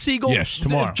 Jason Segel,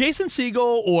 tomorrow. If Jason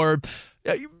Segel or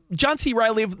John C.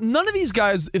 Reilly, if none of these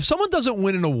guys, if someone doesn't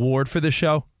win an award for this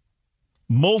show,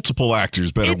 multiple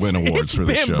actors better win awards for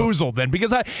this show. It's bamboozled then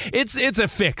because it's a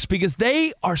fix because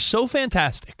they are so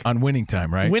fantastic. On Winning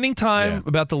Time, right? Winning Time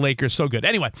about the Lakers, so good.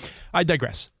 Anyway, I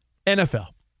digress. NFL.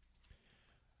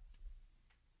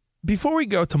 Before we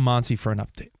go to Monty for an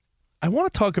update, I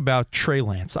want to talk about Trey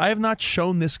Lance. I have not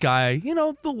shown this guy,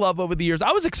 the love over the years.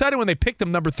 I was excited when they picked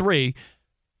him number 3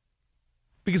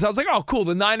 because I was like, oh, cool,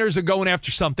 the Niners are going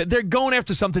after something. They're going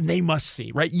after something they must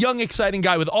see, right? Young, exciting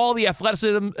guy with all the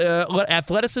athleticism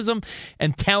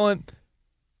and talent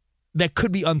that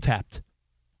could be untapped.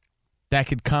 That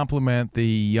could complement the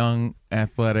young,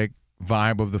 athletic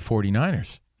vibe of the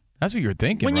 49ers. That's what you're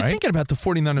thinking, When right? you're thinking about the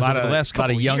 49ers over the last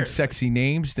couple of years. A lot of young, sexy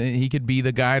names, he could be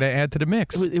the guy to add to the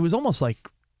mix. It was almost like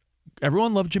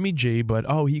everyone loved Jimmy G, but,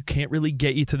 he can't really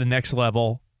get you to the next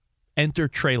level. Enter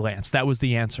Trey Lance. That was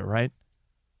the answer, right?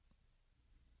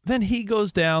 Then he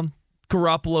goes down.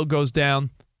 Garoppolo goes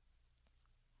down.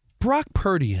 Brock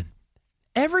Purdy.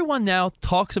 Everyone now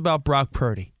talks about Brock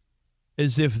Purdy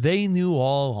as if they knew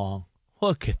all along.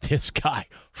 Look at this guy.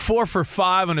 4 for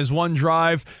 5 on his one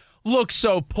drive. Looks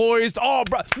so poised. Oh,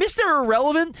 bro. Mr.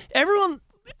 Irrelevant. Everyone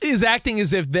is acting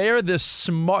as if they're this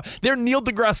smart. They're Neil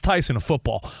deGrasse Tyson of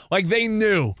football. Like they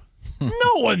knew.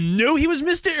 No one knew. He was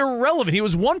Mr. Irrelevant. He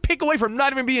was one pick away from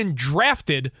not even being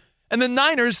drafted. And the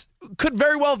Niners could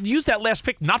very well use that last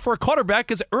pick, not for a quarterback,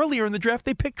 because earlier in the draft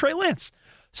they picked Trey Lance.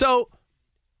 So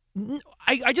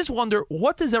I just wonder,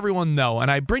 what does everyone know?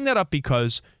 And I bring that up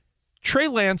because Trey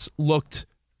Lance looked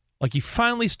like he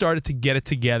finally started to get it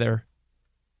together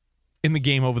in the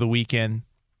game over the weekend.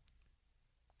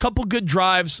 Couple good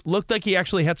drives. Looked like he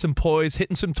actually had some poise,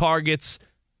 hitting some targets.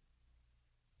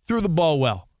 Threw the ball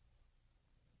well.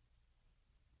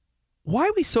 why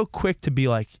are we so quick to be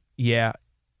like, yeah,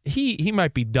 he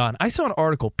might be done? I saw an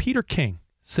article. Peter King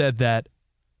said that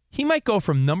he might go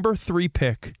from number 3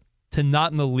 pick to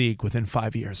not in the league within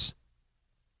 5 years.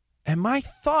 And my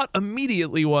thought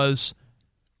immediately was,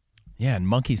 yeah, and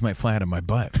monkeys might fly out of my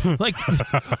butt. like,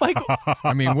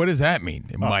 I mean, what does that mean?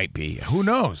 It might be. Who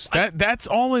knows? That's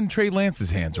all in Trey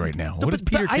Lance's hands right now. What does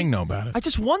Peter King know about it? I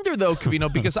just wonder, though,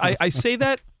 Covino, because I say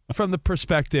that from the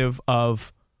perspective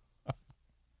of,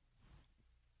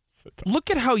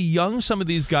 look at how young some of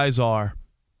these guys are.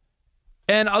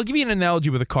 And I'll give you an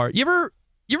analogy with a car. You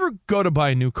ever go to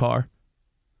buy a new car,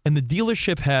 and the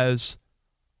dealership has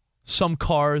some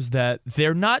cars that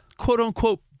they're not,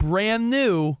 quote-unquote, brand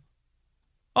new.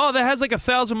 Oh, that has like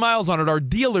 1,000 miles on it. Our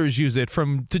dealers use it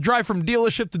to drive from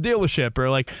dealership to dealership. Or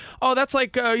like, oh, that's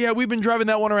like, yeah, we've been driving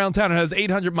that one around town. It has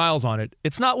 800 miles on it.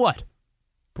 It's not what?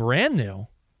 Brand new.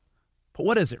 But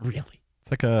what is it really?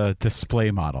 It's like a display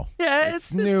model. Yeah,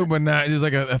 it's new, but not. There's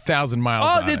like 1,000 miles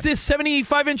on it. Oh, this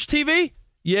 75-inch TV?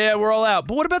 Yeah, we're all out.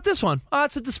 But what about this one? Oh,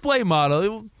 it's a display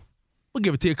model. We'll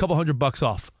give it to you $200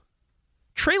 off.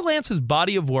 Trey Lance's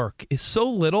body of work is so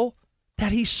little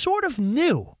that he's sort of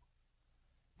new.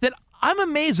 That I'm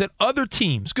amazed at other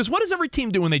teams, because what does every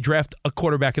team do when they draft a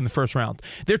quarterback in the first round?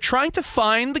 They're trying to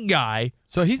find the guy.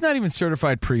 So he's not even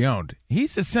certified pre-owned.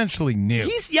 He's essentially new.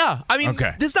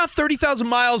 There's not 30,000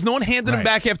 miles. No one handed him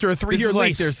back after a 3-year lease.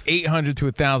 Like there's 800 to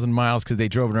 1,000 miles because they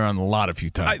drove it around a lot a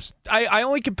few times. I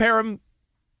only compare him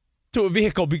to a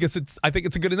vehicle because I think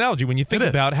it's a good analogy when you think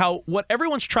about how what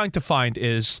everyone's trying to find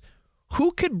is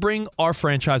who could bring our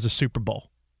franchise a Super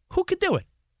Bowl? Who could do it?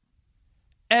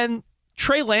 And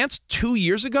Trey Lance 2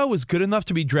 years ago was good enough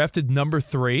to be drafted number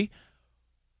 3,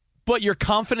 but your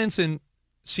confidence in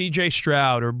C.J.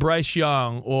 Stroud or Bryce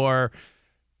Young or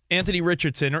Anthony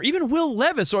Richardson or even Will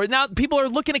Levis, or now people are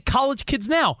looking at college kids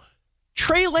now.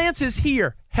 Trey Lance is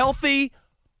here, healthy.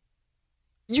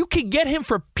 You could get him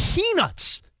for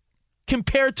peanuts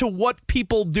compared to what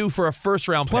people do for a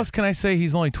first-round pick. Plus, can I say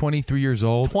he's only 23 years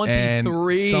old? 23.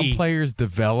 And some players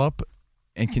develop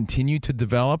and continue to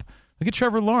develop. Look at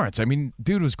Trevor Lawrence. I mean,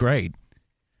 dude was great.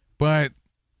 But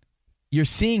you're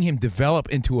seeing him develop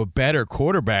into a better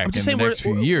quarterback in the next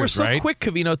few years, we're so right? quick,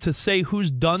 Covino, to say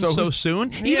who's done so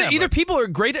soon. Either people are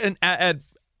great at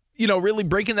really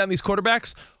breaking down these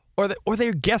quarterbacks, or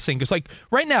they're guessing. Because like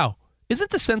right now,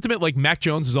 isn't the sentiment like Mac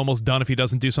Jones is almost done if he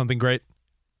doesn't do something great?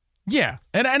 Yeah,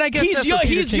 and I guess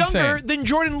he's younger than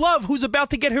Jordan Love, who's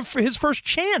about to get his first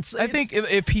chance. I think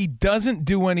if he doesn't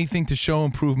do anything to show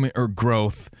improvement or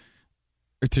growth,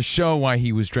 or to show why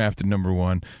he was drafted number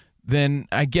 1, then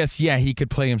I guess, yeah, he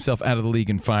could play himself out of the league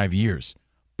in 5 years.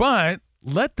 But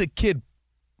let the kid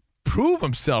prove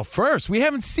himself first. We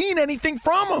haven't seen anything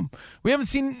from him. We haven't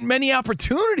seen many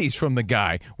opportunities from the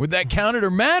guy where that counted or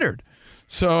mattered.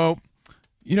 So,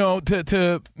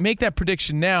 to make that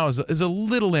prediction now is a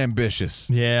little ambitious.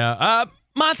 Yeah.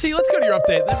 Monty, let's go to your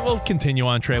update. Then we'll continue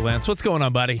on Trey Lance. What's going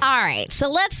on, buddy? All right,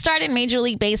 so let's start in Major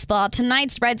League Baseball.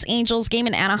 Tonight's Reds-Angels game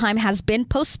in Anaheim has been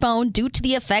postponed due to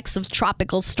the effects of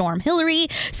Tropical Storm Hillary.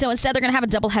 So instead, they're going to have a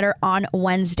doubleheader on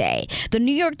Wednesday. The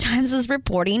New York Times is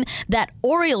reporting that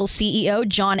Orioles CEO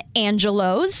John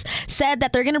Angelos said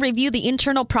that they're going to review the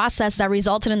internal process that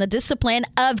resulted in the discipline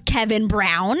of Kevin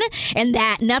Brown and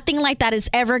that nothing like that is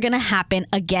ever going to happen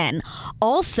again.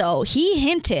 Also, he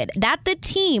hinted that the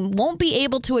team won't be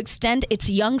able to extend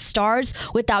its young stars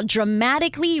without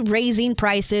dramatically raising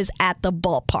prices at the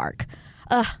ballpark.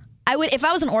 I would, if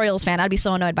I was an Orioles fan, I'd be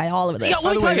so annoyed by all of this.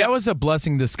 By the way, that was a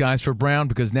blessing in disguise for Brown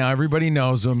because now everybody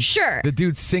knows him. Sure. The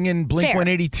dude's singing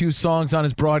Blink-182 songs on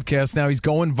his broadcast. Now he's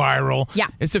going viral. Yeah.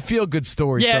 It's a feel-good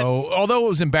story. Yeah. So although it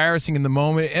was embarrassing in the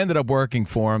moment, it ended up working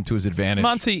for him to his advantage.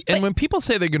 Monty, and when people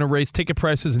say they're going to raise ticket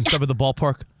prices and stuff at the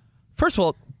ballpark, first of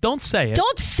all, don't say it.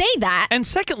 Don't say that. And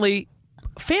secondly,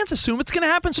 fans assume it's going to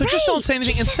happen, so just don't say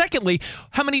anything. And secondly,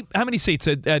 how many seats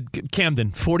at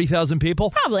Camden? 40,000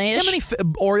 people? Probably. How many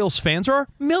Orioles fans are?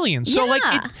 Millions. So,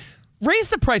 raise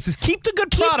the prices. Keep the good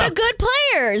product. Keep the good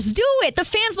players. Do it. The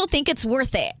fans will think it's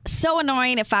worth it. So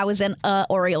annoying if I was an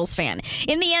Orioles fan.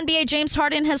 In the NBA, James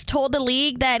Harden has told the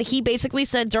league that he basically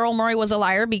said Daryl Morey was a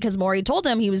liar because Morey told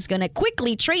him he was going to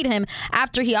quickly trade him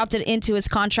after he opted into his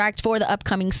contract for the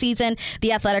upcoming season.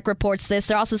 The Athletic reports this.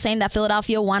 They're also saying that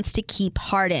Philadelphia wants to keep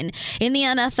Harden. In the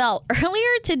NFL,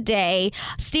 earlier today,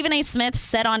 Stephen A. Smith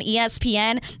said on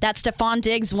ESPN that Stephon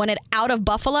Diggs wanted out of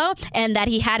Buffalo and that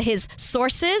he had his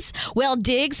sources. Well,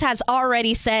 Diggs has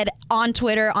already said on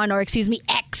Twitter,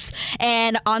 X,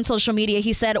 and on social media,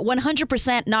 he said,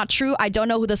 100% not true. I don't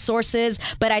know who the source is,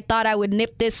 but I thought I would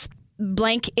nip this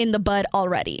blank in the bud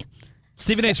already.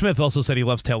 Stephen A. Smith also said he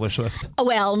loves Taylor Swift.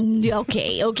 Well,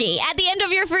 okay. At the end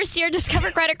of your first year,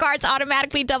 Discover credit cards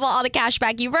automatically double all the cash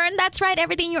back you've earned. That's right.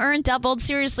 Everything you earn doubled.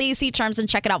 Seriously, see terms and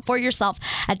check it out for yourself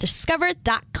at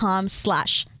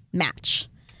discover.com/match.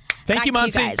 Thank you,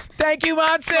 Monty. Thank you,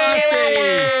 Monty.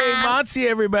 Monty,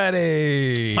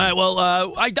 everybody. All right, well,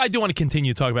 I do want to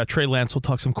continue to talk about Trey Lance. We'll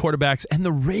talk some quarterbacks and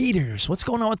the Raiders. What's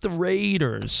going on with the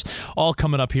Raiders? All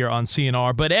coming up here on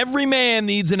CNR. But every man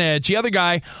needs an edge. The other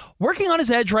guy working on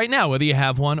his edge right now, whether you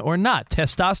have one or not.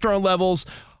 Testosterone levels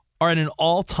are at an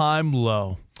all-time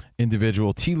low.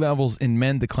 Individual T levels in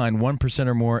men decline 1%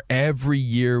 or more every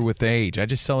year with age. I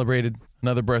just celebrated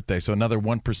another birthday, so another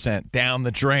 1% down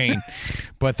the drain.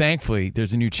 But thankfully,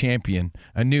 there's a new champion,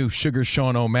 a new Sugar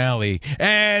Sean O'Malley,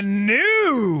 and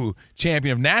new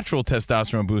champion of natural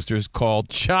testosterone boosters called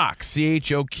CHOQ,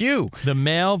 C-H-O-Q. The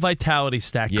Male Vitality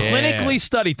Stack, clinically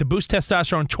studied to boost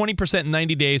testosterone 20% in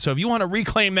 90 days. So if you want to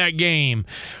reclaim that game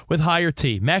with higher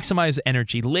T, maximize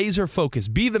energy, laser focus,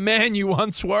 be the man you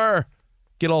once were,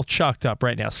 get all chalked up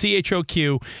right now.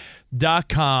 CHOQ.com,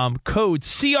 code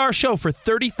CRSHOW for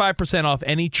 35% off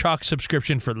any CHOQ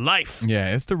subscription for life.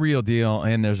 Yeah, it's the real deal,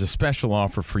 and there's a special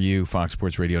offer for you, Fox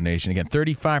Sports Radio Nation. Again,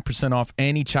 35% off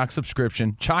any CHOQ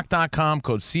subscription. CHOQ.com,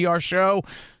 code CRSHOW.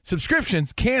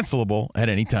 Subscriptions cancelable at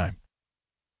any time.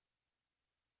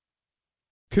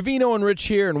 Covino and Rich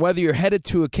here, and whether you're headed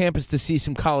to a campus to see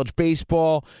some college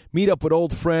baseball, meet up with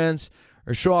old friends,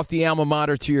 or show off the alma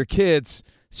mater to your kids,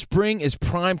 spring is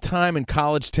prime time in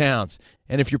college towns.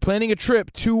 And if you're planning a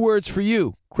trip, 2 words for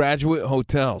you: Graduate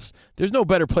Hotels. There's no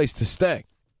better place to stay.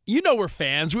 You know we're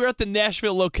fans. We were at the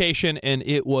Nashville location, and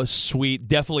it was sweet.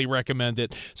 Definitely recommend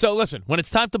it. So listen, when it's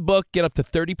time to book, get up to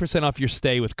 30% off your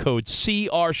stay with code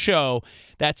CRSHOW.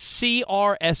 That's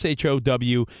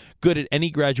CRSHOW. Good at any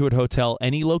Graduate Hotel,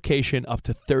 any location, up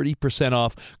to 30%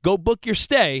 off. Go book your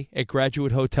stay at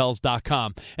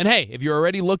graduatehotels.com. And hey, if you're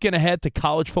already looking ahead to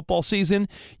college football season,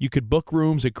 you could book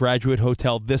rooms at Graduate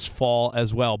Hotel this fall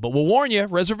as well. But we'll warn you,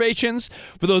 reservations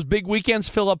for those big weekends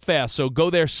fill up fast, so go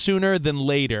there sooner than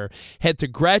later. Head to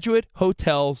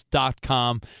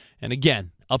graduatehotels.com. And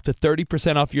again, up to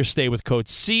 30% off your stay with code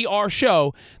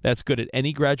CRSHOW. That's good at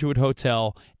any Graduate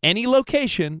Hotel, any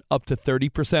location, up to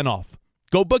 30% off.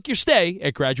 Go book your stay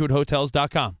at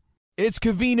graduatehotels.com. It's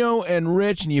Covino and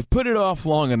Rich, and you've put it off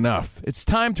long enough. It's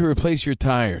time to replace your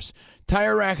tires.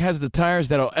 Tire Rack has the tires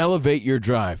that'll elevate your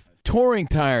drive. Touring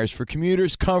tires for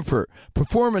commuters' comfort,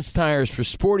 performance tires for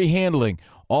sporty handling,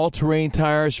 all-terrain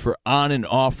tires for on- and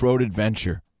off-road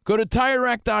adventure. Go to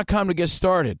TireRack.com to get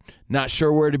started. Not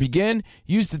sure where to begin?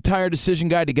 Use the Tire Decision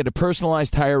Guide to get a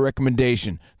personalized tire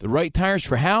recommendation. The right tires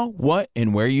for how, what,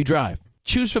 and where you drive.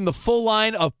 Choose from the full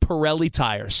line of Pirelli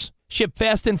tires. Ship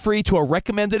fast and free to a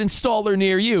recommended installer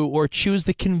near you, or choose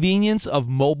the convenience of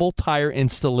mobile tire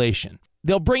installation.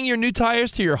 They'll bring your new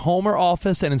tires to your home or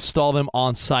office and install them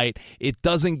on site. It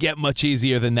doesn't get much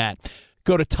easier than that.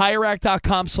 Go to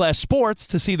TireRack.com/sports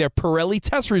to see their Pirelli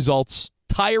test results,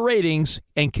 tire ratings,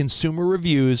 and consumer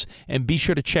reviews, and be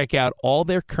sure to check out all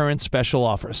their current special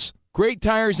offers. Great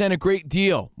tires and a great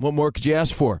deal. What more could you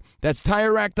ask for? That's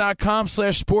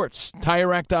TireRack.com/sports.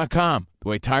 TireRack.com, the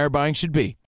way tire buying should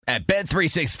be. At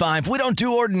Bet365, we don't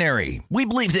do ordinary. We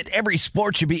believe that every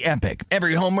sport should be epic.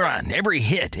 Every home run, every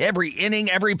hit, every inning,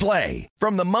 every play.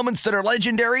 From the moments that are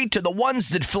legendary to the ones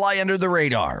that fly under the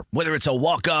radar. Whether it's a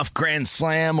walk-off grand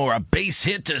slam or a base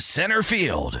hit to center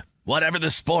field. Whatever the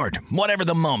sport, whatever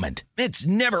the moment, it's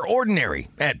never ordinary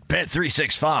at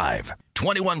Bet365.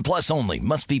 21 plus only.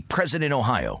 Must be present in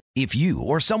Ohio. If you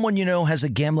or someone you know has a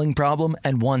gambling problem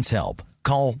and wants help,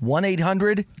 call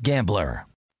 1-800-GAMBLER.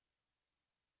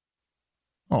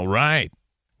 All right.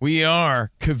 We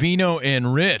are Covino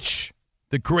and Rich,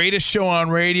 the greatest show on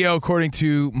radio, according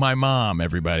to my mom,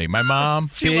 everybody. My mom,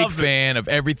 big fan of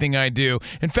everything I do.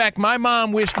 In fact, my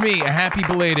mom wished me a happy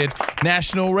belated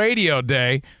National Radio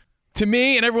Day. To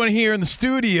me and everyone here in the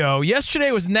studio,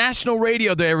 yesterday was National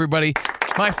Radio Day, everybody.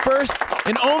 My first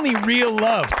and only real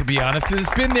love, to be honest, because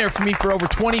it's been there for me for over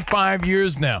 25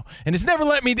 years now. And it's never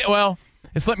let me well,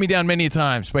 it's let me down many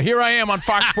times. But here I am on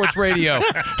Fox Sports Radio.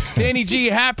 Danny G,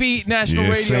 happy National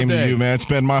Radio same Day. To you, man. It's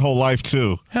been my whole life,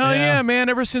 too. Hell yeah, man.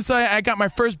 Ever since I got my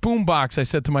first boombox, I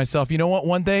said to myself, you know what?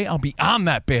 One day I'll be on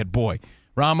that bad boy.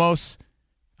 Ramos,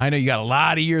 I know you got a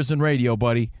lot of years in radio,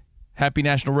 buddy. Happy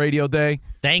National Radio Day.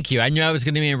 Thank you. I knew I was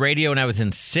going to be in radio when I was in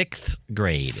 6th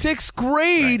grade. 6th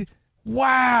grade? Right.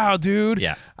 Wow, dude.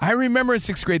 Yeah. I remember in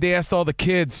 6th grade, they asked all the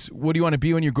kids, what do you want to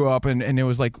be when you grow up? And it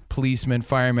was like policeman,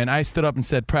 fireman. I stood up and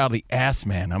said proudly, ass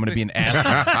man. I'm going to be an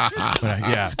ass man.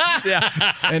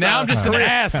 Yeah. And now I'm just an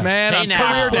ass man. Hey, on now.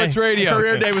 Career Sports Radio.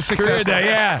 Career day was successful. Career day,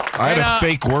 yeah. I had a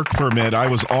fake work permit. I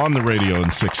was on the radio in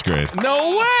 6th grade.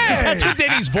 No way. That's what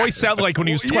Danny's voice sounded like when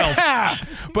he was 12. Yeah.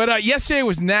 But yesterday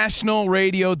was National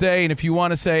Radio Day, and if you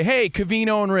want to say, hey,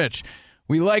 Covino and Rich,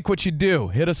 we like what you do,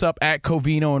 hit us up at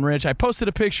Covino and Rich. I posted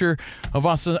a picture of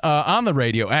us on the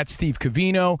radio at Steve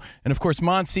Covino. And, of course,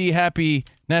 Monty, happy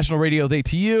National Radio Day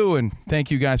to you, and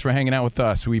thank you guys for hanging out with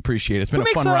us. We appreciate it. It's been a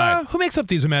fun ride. Who makes up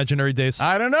these imaginary days?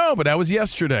 I don't know, but that was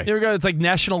yesterday. Here we go. It's like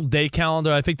National Day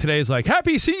Calendar. I think today is like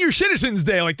Happy Senior Citizens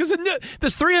Day. Like there's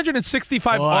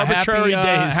 365 arbitrary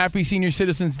days. Happy Senior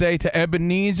Citizens Day to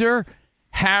Ebenezer,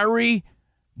 Harry,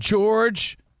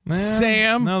 George,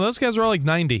 Sam. No, those guys are all like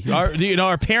 90.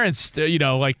 Our parents,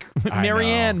 like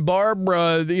Marianne,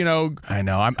 Barbara, I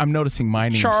know. I'm noticing my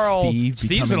name, Charles. Steve.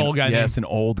 Steve's an old guy name. Yes, an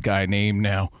old guy name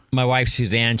now. My wife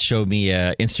Suzanne showed me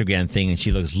an Instagram thing, and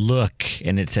she goes, "Look,"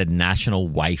 and it said National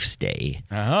Wife's Day.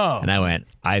 Oh, and I went,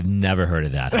 "I've never heard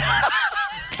of that."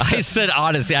 I said,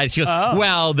 honestly, she goes,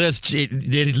 well,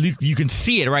 you can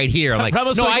see it right here. I'm like,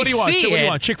 Ramos no, like, I what do you want? see What do you it.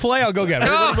 want? Chick-fil-A? I'll go get it.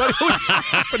 What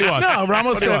do you want? No,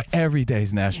 Ramos said every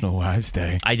day's National Wives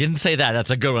Day. I didn't say that. That's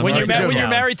a good one. When That's you're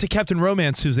married to Captain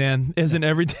Romance, Suzanne, isn't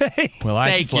every day? Well, I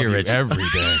Thank just you, love Rich. every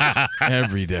day.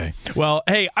 Every day. Well,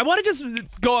 hey, I want to just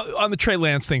go on the Trey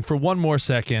Lance thing for one more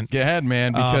second. Go ahead,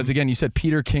 man, because, again, you said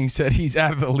Peter King said he's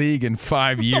out of the league in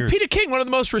 5 years. No, Peter King, one of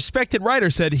the most respected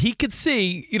writers, said he could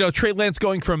see, Trey Lance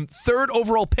going from 3rd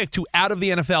overall pick to out of the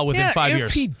NFL within 5 years.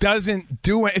 If he doesn't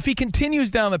do it, if he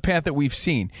continues down the path that we've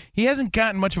seen, he hasn't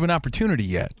gotten much of an opportunity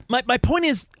yet. My point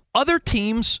is, other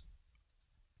teams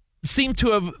seem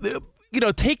to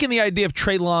have, taken the idea of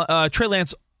Trey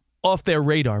Lance off their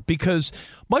radar because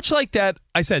much like that,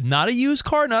 I said, not a used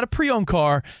car, not a pre-owned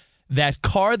car, that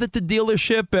car that the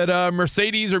dealership at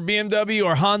Mercedes or BMW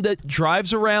or Honda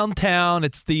drives around town,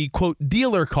 it's the, quote,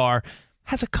 dealer car,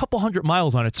 has a couple 100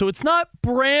 miles on it. So it's not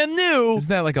brand new. Isn't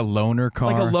that like a loaner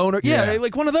car? Like a loaner. Yeah,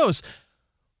 like one of those.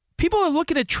 People are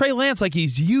looking at Trey Lance like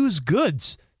he's used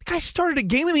goods. The guy started a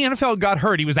game in the NFL, got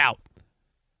hurt, he was out.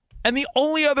 And the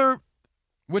only other...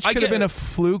 Which could have been a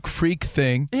fluke freak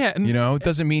thing. Yeah. It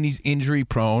doesn't mean he's injury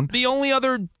prone. The only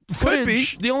other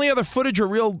footage or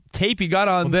real tape you got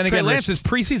on Trey Lance is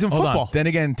preseason football. Then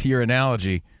again, to your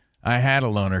analogy, I had a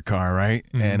loaner car, right?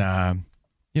 Mm-hmm.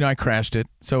 And, I crashed it,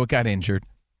 so it got injured.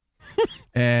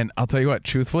 And I'll tell you what,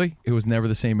 truthfully, it was never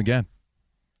the same again.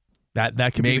 That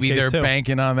could maybe be the case they're too.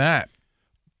 banking on that.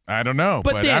 I don't know,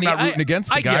 but Danny, I'm not rooting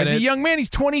against the guy. He's a young man. He's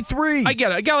 23. I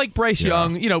get it. A guy like Bryce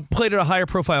Young, played at a higher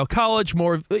profile college,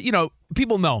 more,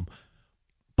 people know him.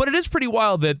 But it is pretty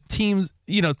wild that teams,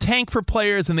 tank for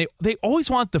players, and they always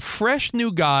want the fresh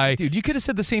new guy. Dude, you could have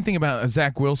said the same thing about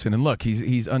Zach Wilson. And look,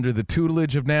 he's under the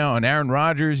tutelage of now on Aaron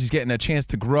Rodgers. He's getting a chance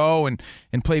to grow and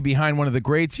play behind one of the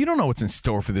greats. You don't know what's in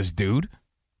store for this dude.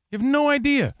 You have no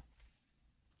idea.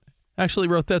 Actually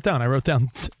wrote that down. I wrote down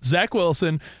Zach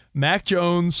Wilson, Mac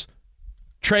Jones,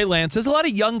 Trey Lance. There's a lot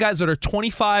of young guys that are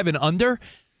 25 and under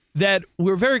that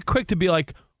we're very quick to be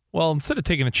like, well, instead of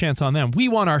taking a chance on them, we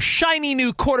want our shiny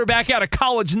new quarterback out of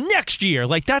college next year.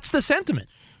 Like, that's the sentiment.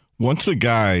 Once a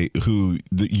guy who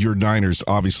your Niners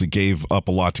obviously gave up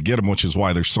a lot to get him, which is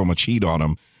why there's so much heat on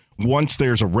him. Once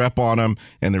there's a rep on him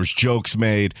and there's jokes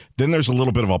made, then there's a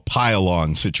little bit of a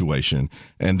pile-on situation.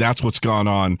 And that's what's gone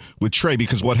on with Trey,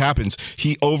 because what happens,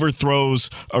 he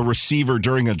overthrows a receiver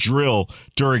during a drill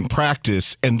during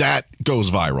practice, and that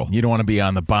goes viral. You don't want to be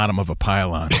on the bottom of a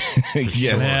pile-on.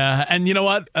 Yes. Yeah, and you know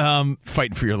what?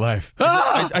 Fighting for your life.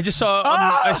 I just saw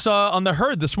I saw on The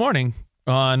Herd this morning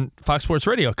on Fox Sports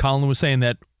Radio, Colin was saying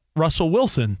that Russell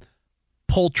Wilson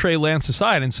pulled Trey Lance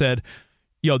aside and said,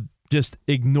 just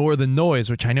ignore the noise,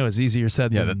 which I know is easier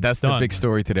said than that's done. the big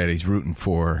story today. He's rooting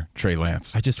for Trey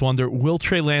Lance. I just wonder, will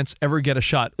Trey Lance ever get a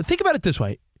shot? Think about it this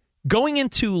way. Going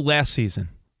into last season,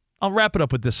 I'll wrap it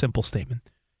up with this simple statement.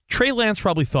 Trey Lance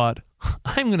probably thought,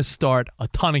 I'm going to start a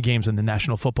ton of games in the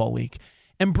National Football League.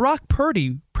 And Brock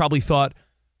Purdy probably thought,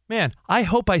 man, I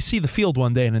hope I see the field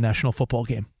one day in a National Football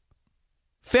game.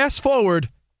 Fast forward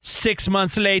 6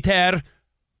 months later,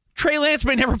 Trey Lance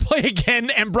may never play again,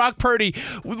 and Brock Purdy,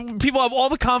 people have all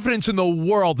the confidence in the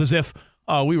world as if,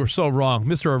 oh, we were so wrong.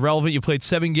 Mr. Irrelevant, you played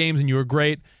 7 games and you were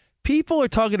great. People are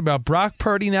talking about Brock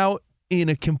Purdy now in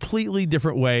a completely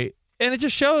different way, and it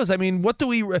just shows, what do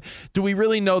we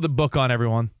really know the book on,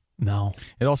 everyone? No.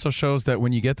 It also shows that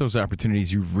when you get those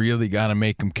opportunities, you really got to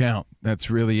make them count. That's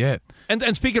really it.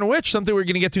 And speaking of which, something we're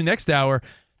going to get to next hour,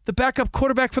 the backup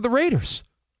quarterback for the Raiders.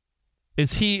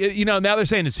 Is he, now they're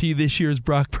saying, is he this year's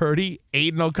Brock Purdy,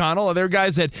 Aiden O'Connell? Are there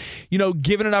guys that,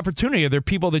 given an opportunity? Are there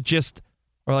people that just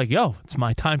are like, yo, it's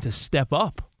my time to step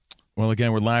up? Well,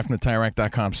 again, we're live from the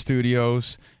TireRack.com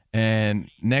studios. And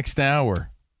next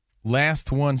hour,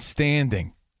 last one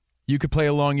standing. You could play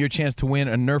along, your chance to win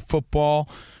a Nerf football,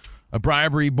 a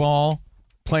bribery ball,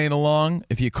 playing along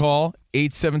if you call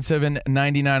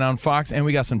 877-99 on Fox. And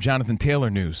we got some Jonathan Taylor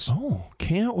news. Oh,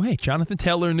 can't wait. Jonathan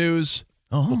Taylor news.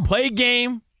 We'll play a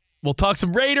game. We'll talk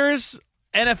some Raiders.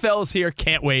 NFL is here.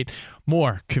 Can't wait.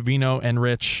 More Covino and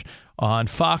Rich on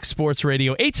Fox Sports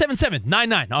Radio.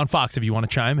 877-99 on Fox if you want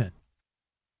to chime in.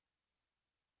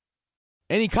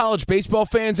 Any college baseball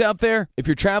fans out there? If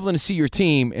you're traveling to see your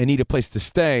team and need a place to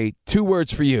stay, 2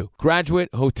 words for you: Graduate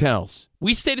Hotels.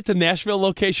 We stayed at the Nashville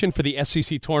location for the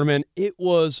SEC tournament. It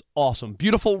was awesome.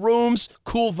 Beautiful rooms,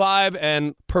 cool vibe,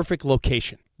 and perfect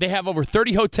location. They have over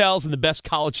 30 hotels in the best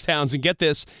college towns, and get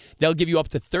this, they'll give you up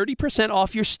to 30%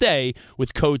 off your stay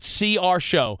with code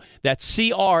CRSHOW. That's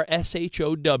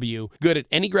CRSHOW. Good at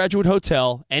any Graduate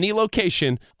Hotel, any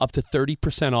location, up to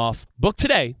 30% off. Book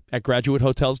today at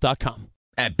graduatehotels.com.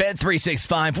 At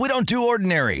Bet365, we don't do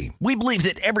ordinary. We believe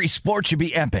that every sport should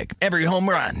be epic. Every home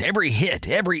run, every hit,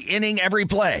 every inning, every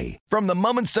play. From the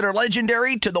moments that are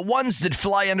legendary to the ones that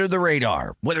fly under the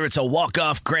radar. Whether it's a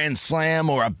walk-off grand slam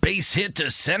or a base hit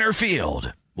to center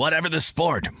field. Whatever the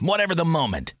sport, whatever the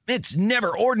moment. It's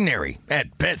never ordinary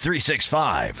at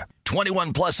Bet365.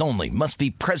 21 plus only. Must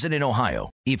be present in Ohio.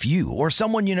 If you or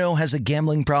someone you know has a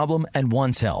gambling problem and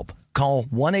wants help, call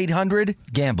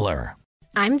 1-800-GAMBLER.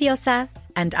 I'm Diosa.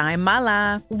 And I'm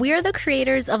Mala. We're the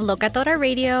creators of Locatora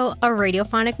Radio, a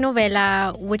radiophonic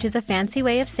novela, which is a fancy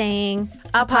way of saying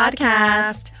a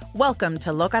podcast. Welcome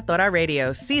to Locatora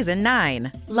Radio Season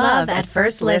 9. Love at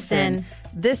First Listen.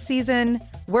 This season,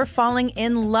 we're falling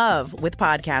in love with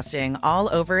podcasting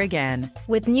all over again.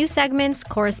 With new segments,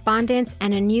 correspondence,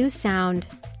 and a new sound.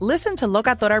 Listen to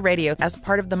Locatora Radio as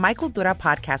part of the My Cultura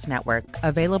Podcast Network.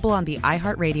 Available on the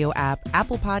iHeartRadio app,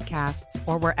 Apple Podcasts,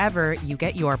 or wherever you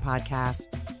get your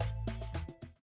podcasts.